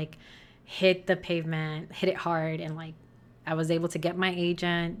really like hit the pavement, hit it hard, and like I was able to get my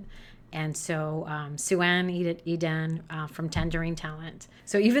agent. And so Sue-Ann Eden from Tangerine Talent.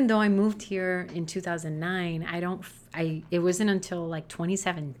 So even though I moved here in 2009, it wasn't until like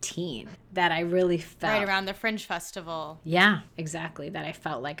 2017 that I really felt. Right around the Fringe Festival. Yeah, exactly. That I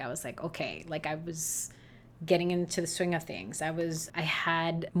felt like I was like, okay, like I was getting into the swing of things. I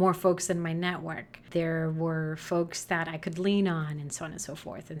had more folks in my network. There were folks that I could lean on and so on and so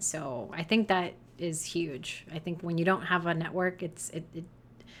forth. And so I think that is huge. I think when you don't have a network, it's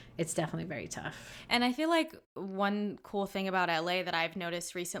definitely very tough. And I feel like one cool thing about LA that I've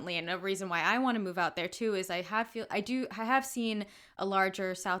noticed recently, and a reason why I want to move out there too, is I have seen a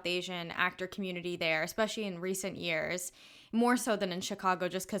larger South Asian actor community there, especially in recent years, more so than in Chicago,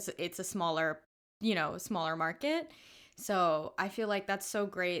 just because it's a smaller market. So I feel like that's so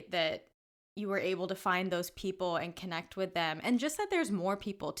great that you were able to find those people and connect with them. And just that there's more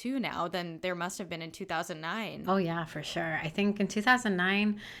people too now than there must have been in 2009. Oh yeah, for sure. I think in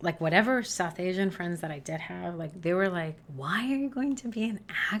 2009, like whatever South Asian friends that I did have, like they were like, why are you going to be an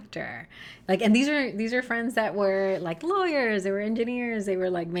actor? Like, and these are friends that were like lawyers, they were engineers, they were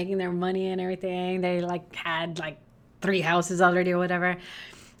like making their money and everything. They like had like 3 houses already or whatever.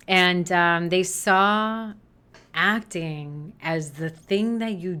 And they saw acting as the thing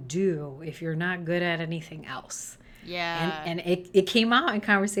that you do if you're not good at anything else. Yeah. And it came out in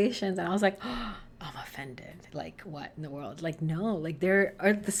conversations, and I was like, oh, I'm offended. Like, what in the world? Like, no, like there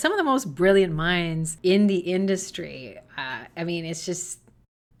are some of the most brilliant minds in the industry. I mean, it's just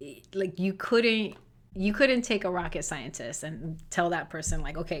like you couldn't take a rocket scientist and tell that person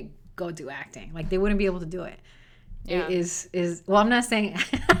like, okay, go do acting. Like they wouldn't be able to do it. Yeah. It is well, I'm not saying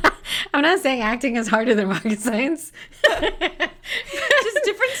acting is harder than rocket science. Just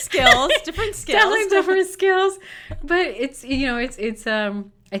different skills. Definitely different skills. But it's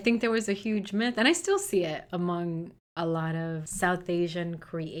I think there was a huge myth, and I still see it among a lot of South Asian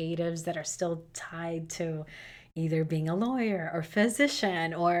creatives that are still tied to either being a lawyer or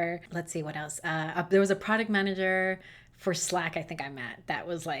physician, or let's see what else. There was a product manager for Slack I think I met that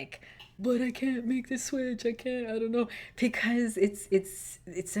was like, but I can't make the switch. I don't know. Because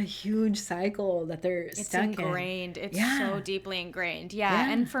it's a huge cycle that they're stuck ingrained. in. It's so deeply ingrained.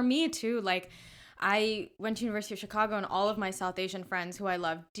 Yeah. And for me too, like I went to University of Chicago, and all of my South Asian friends who I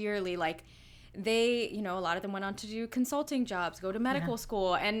love dearly, like they, a lot of them went on to do consulting jobs, go to medical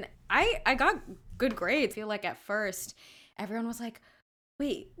school. And I got good grades. I feel like at first everyone was like,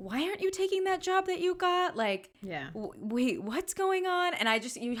 wait, why aren't you taking that job that you got? Like, wait, what's going on? And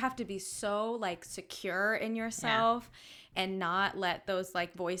you have to be so like secure in yourself and not let those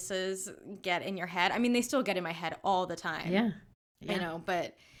like voices get in your head. I mean, they still get in my head all the time. Yeah.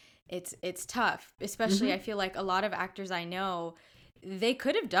 But it's tough, especially I feel like a lot of actors I know, they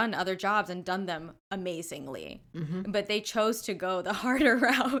could have done other jobs and done them amazingly, but they chose to go the harder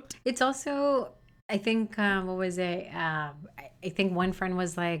route. It's also, I think, what was it? I think one friend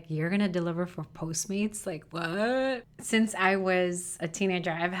was like, you're going to deliver for Postmates? Like, what? Since I was a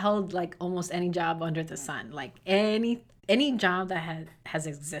teenager, I've held like almost any job under the sun. Like any job that has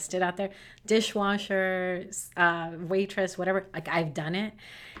existed out there, dishwasher, waitress, whatever, like I've done it.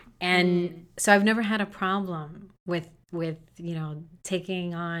 And so I've never had a problem with with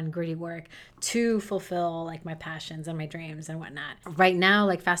taking on gritty work to fulfill like my passions and my dreams and whatnot. Right now,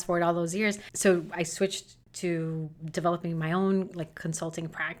 like fast forward all those years, so I switched to developing my own like consulting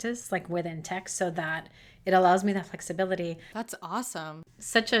practice like within tech, so that it allows me that flexibility. That's awesome.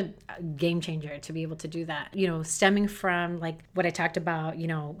 Such a game changer to be able to do that, stemming from like what I talked about,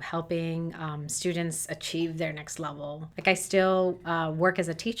 helping students achieve their next level. Like I still work as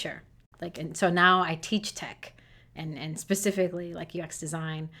a teacher, like, and so now I teach tech and specifically like UX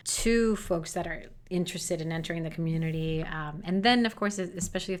design to folks that are interested in entering the community. And then of course,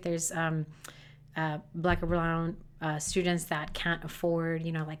 especially if there's Black or brown students that can't afford,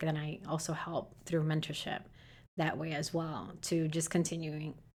 like then I also help through mentorship that way as well, to just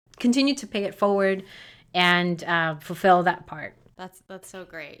continue to pay it forward and fulfill that part. That's so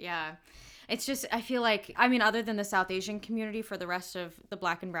great. Yeah. It's just, I feel like, I mean, other than the South Asian community, for the rest of the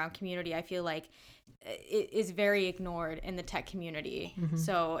Black and brown community, I feel like it is very ignored in the tech community. Mm-hmm.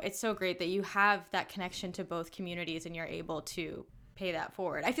 So it's so great that you have that connection to both communities and you're able to pay that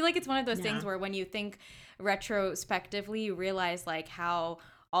forward. I feel like it's one of those things where when you think retrospectively, you realize like how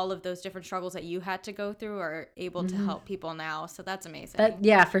all of those different struggles that you had to go through are able to help people now. So that's amazing.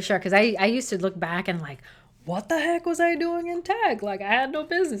 Yeah, for sure. Because I used to look back and like, what the heck was I doing in tech? Like I had no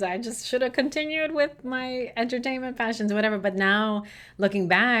business. I just should have continued with my entertainment passions, whatever. But now looking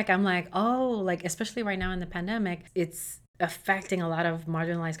back, I'm like, oh, like especially right now in the pandemic, it's affecting a lot of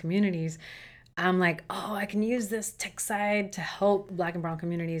marginalized communities. I'm like, oh, I can use this tech side to help Black and brown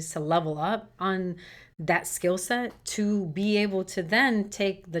communities to level up on that skill set to be able to then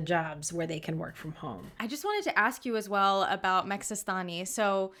take the jobs where they can work from home. I just wanted to ask you as well about Mexistani.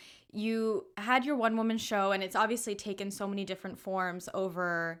 So you had your one-woman show, and it's obviously taken so many different forms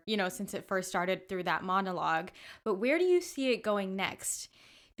over, since it first started through that monologue. But where do you see it going next?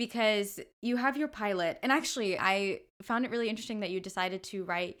 Because you have your pilot, and actually I found it really interesting that you decided to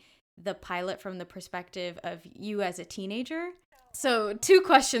write the pilot from the perspective of you as a teenager. So 2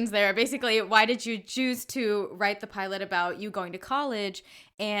 questions there. Basically, why did you choose to write the pilot about you going to college,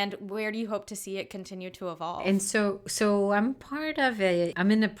 and where do you hope to see it continue to evolve? And so I'm part of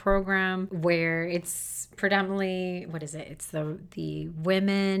I'm in a program where it's predominantly, what is it? It's the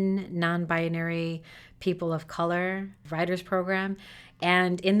women, non-binary, people of color writers program.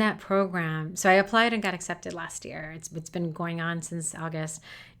 And in that program, so I applied and got accepted last year. It's been going on since August.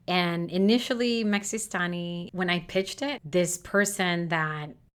 And initially, Mexistani, when I pitched it, this person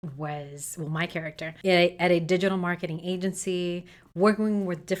that was, my character, at a digital marketing agency, working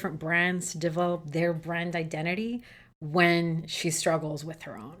with different brands to develop their brand identity when she struggles with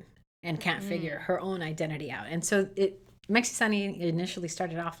her own and can't figure her own identity out. And so Mexistani initially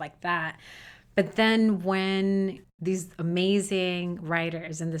started off like that. But then when these amazing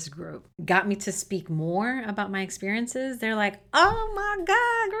writers in this group got me to speak more about my experiences, they're like, oh my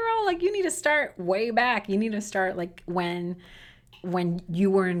God, girl, like you need to start way back. You need to start like when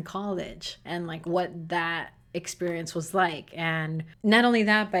you were in college and like what that experience was like. And not only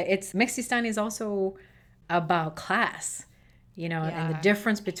that, but Mexistani is also about class, and the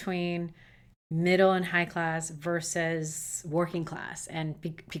difference between middle and high class versus working class. And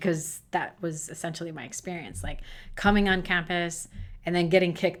because that was essentially my experience, like coming on campus and then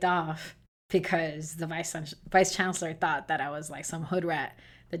getting kicked off because the vice chancellor thought that I was like some hood rat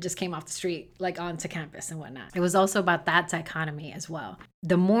that just came off the street, like onto campus and whatnot. It was also about that dichotomy as well.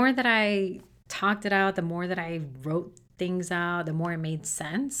 The more that I talked it out, the more that I wrote things out, the more it made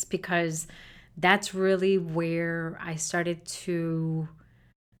sense, because that's really where I started to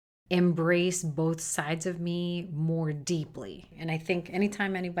embrace both sides of me more deeply. And I think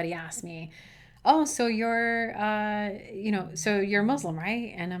anytime anybody asks me, oh, so you're so you're Muslim,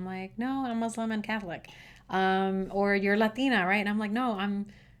 right? And I'm like, no, I'm Muslim and Catholic. Or you're Latina, right? And I'm like, no, I'm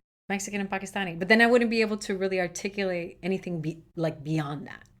Mexican and Pakistani. But then I wouldn't be able to really articulate anything beyond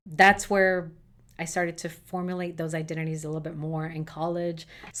that. That's where I started to formulate those identities a little bit more in college.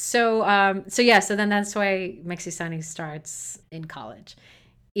 So then that's why Mexistani starts in college.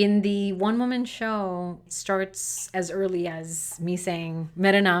 In the one-woman show, it starts as early as me saying,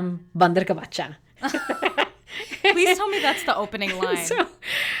 "Mera naam Bandar ka bacha." Please tell me that's the opening line. So,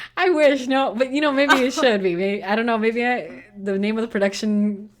 I wish, no, but maybe it should be. Maybe, I don't know. Maybe the name of the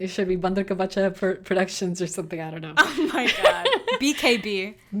production, it should be Bandar ka bacha Productions or something. I don't know. Oh my God,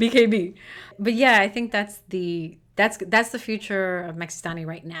 BKB. BKB. But yeah, I think that's the future of Mexistani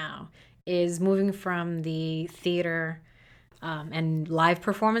right now, is moving from the theater and live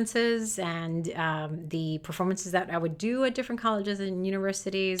performances and the performances that I would do at different colleges and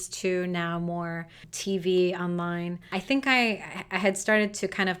universities to now more TV online. I think I had started to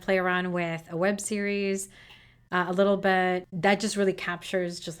kind of play around with a web series a little bit. That just really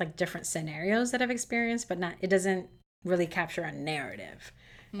captures just like different scenarios that I've experienced, but not, it doesn't really capture a narrative.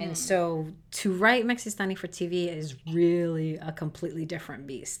 And so to write Mexistani for TV is really a completely different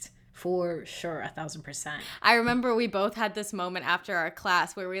beast. For sure, 1,000%. I remember we both had this moment after our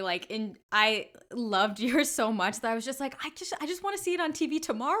class where I loved yours so much that I was just like, I just want to see it on TV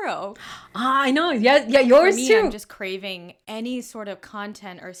tomorrow. I know. Yeah, yours For me, too. I'm just craving any sort of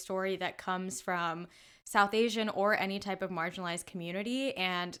content or story that comes from South Asian or any type of marginalized community.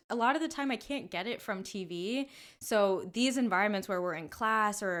 And a lot of the time I can't get it from TV. So these environments where we're in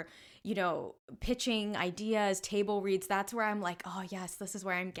class or, pitching ideas, table reads, that's where I'm like, oh yes, this is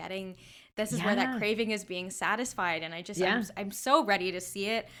where where that craving is being satisfied. And I'm so ready to see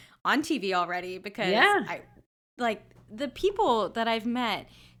it on TV already because I like the people that I've met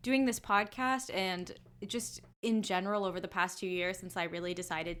doing this podcast and just in general over the past 2 years since I really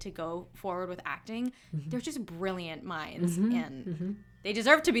decided to go forward with acting, they're just brilliant minds and they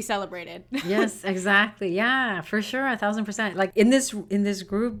deserve to be celebrated. Yes, exactly. Yeah, for sure. 1,000%. Like in this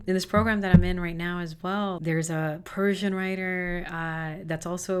group, in this program that I'm in right now as well, there's a Persian writer that's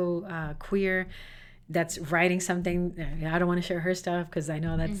also queer that's writing something. I don't want to share her stuff because I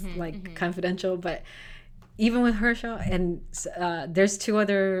know that's confidential, but even with her show, and there's 2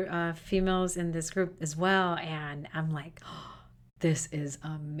 other females in this group as well, and I'm like, oh, this is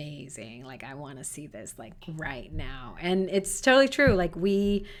amazing. Like, I want to see this like right now. And it's totally true. Like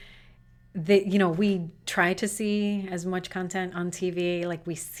we try to see as much content on TV. Like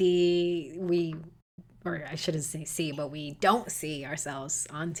or I shouldn't say see, but we don't see ourselves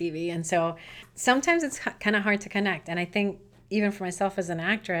on TV. And so sometimes it's kind of hard to connect. And I think even for myself as an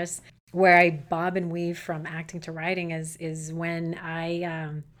actress, where I bob and weave from acting to writing is when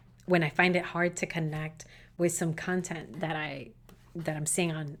I find it hard to connect with some content that I'm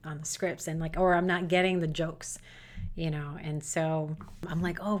seeing on the scripts and like, or I'm not getting the jokes, and so I'm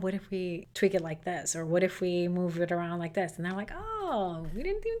like, oh, what if we tweak it like this, or what if we move it around like this? And they're like, oh, we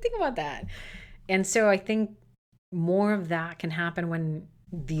didn't even think about that. And so I think more of that can happen when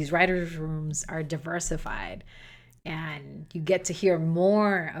these writers' rooms are diversified and you get to hear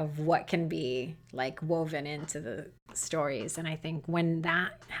more of what can be like woven into the stories. And I think when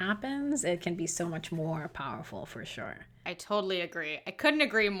that happens, it can be so much more powerful for sure. I totally agree. I couldn't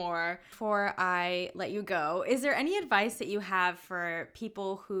agree more. Before I let you go, is there any advice that you have for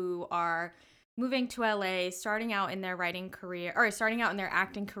people who are moving to LA, starting out in their writing career or starting out in their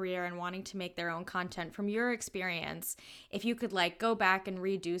acting career and wanting to make their own content? From your experience, if you could like go back and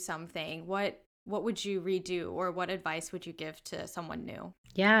redo something, what would you redo, or what advice would you give to someone new?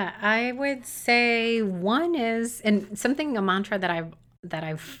 Yeah, I would say one is, and something, a mantra that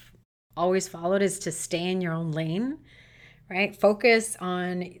I've always followed is to stay in your own lane, right? Focus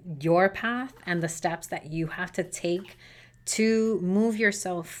on your path and the steps that you have to take to move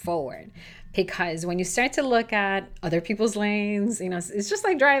yourself forward. Because when you start to look at other people's lanes, it's just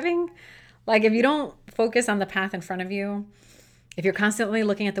like driving. Like if you don't focus on the path in front of you, if you're constantly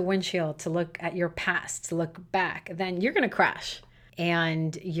looking at the windshield to look at your past, to look back, then you're going to crash.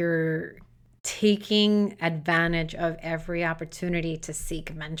 And you're taking advantage of every opportunity to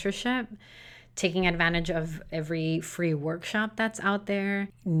seek mentorship, taking advantage of every free workshop that's out there.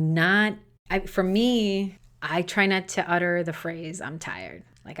 For me, I try not to utter the phrase, I'm tired.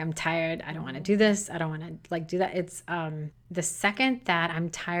 Like, I'm tired. I don't want to do this. I don't want to like do that. It's the second that I'm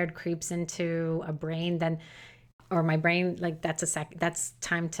tired creeps into a brain, then or my brain, like that's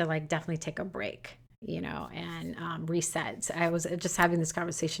time to like definitely take a break, and reset. So I was just having this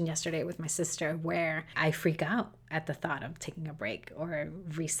conversation yesterday with my sister where I freak out at the thought of taking a break or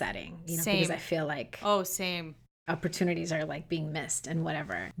resetting, because I feel like, same. Opportunities are like being missed and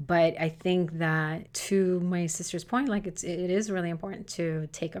whatever. But I think that, to my sister's point, like it is really important to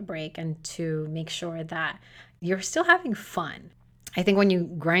take a break and to make sure that you're still having fun. I think when you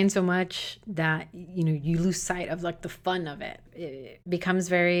grind so much that, you lose sight of like the fun of it, it becomes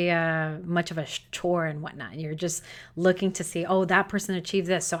very much of a chore and whatnot. And you're just looking to see, oh, that person achieved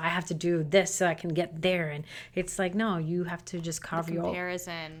this, so I have to do this so I can get there. And it's like, no, you have to just carve your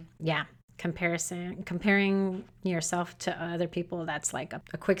comparison. Comparing yourself to other people, that's like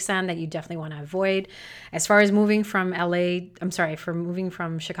a quicksand that you definitely want to avoid. As far as moving from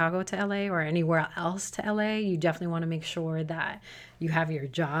Chicago to LA or anywhere else to LA, you definitely want to make sure that you have your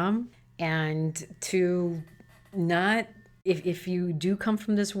job, and to not, if you do come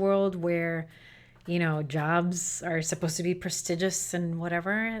from this world where jobs are supposed to be prestigious and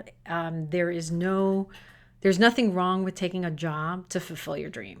whatever, there's nothing wrong with taking a job to fulfill your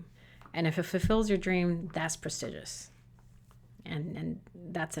dream. And if it fulfills your dream, that's prestigious. and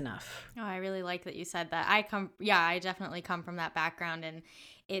that's enough. Oh, I really like that you said that. I definitely come from that background, and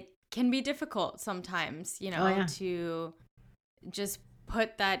it can be difficult sometimes, to just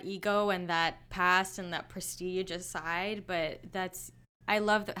put that ego and that past and that prestige aside. But I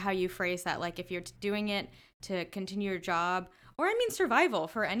love how you phrase that. Like, if you're doing it to continue your job, or survival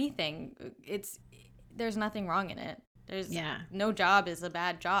for anything, there's nothing wrong in it. No job is a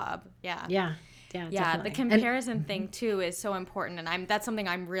bad job. Yeah, definitely. the comparison thing too is so important, and that's something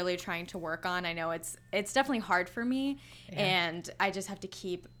I'm really trying to work on. I know it's definitely hard for me, and I just have to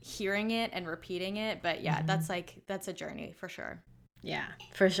keep hearing it and repeating it. But that's a journey for sure. Yeah,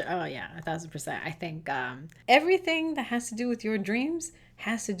 for sure. Oh yeah, 1,000%. I think everything that has to do with your dreams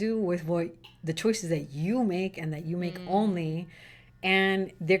has to do with what the choices that you make and that you make only.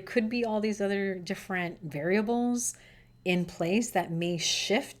 And there could be all these other different variables in place that may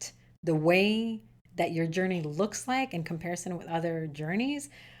shift the way that your journey looks like in comparison with other journeys,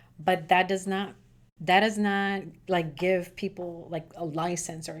 but that does not like give people like a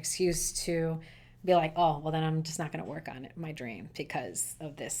license or excuse to be like, oh, well then I'm just not going to work on my dream because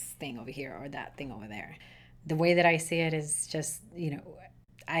of this thing over here or that thing over there. The way that I see it is just,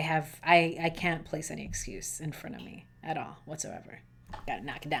 I can't place any excuse in front of me at all whatsoever. Gotta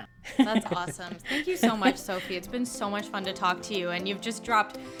knock it down. That's awesome. Thank you so much, Sophie. It's been so much fun to talk to you, and you've just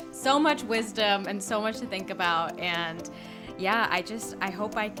dropped so much wisdom and so much to think about. And yeah, I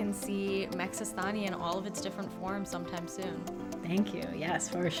hope I can see Mexistani in all of its different forms sometime soon. Thank you. Yes,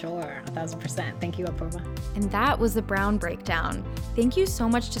 for sure. 1,000%. Thank you, Apurva. And that was the Brown Breakdown. Thank you so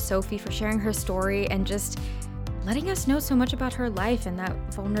much to Sophie for sharing her story and just letting us know so much about her life and that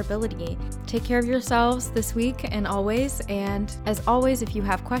vulnerability. Take care of yourselves this week and always. And as always, if you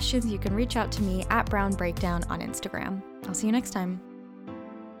have questions, you can reach out to me at Brown Breakdown on Instagram. I'll see you next time.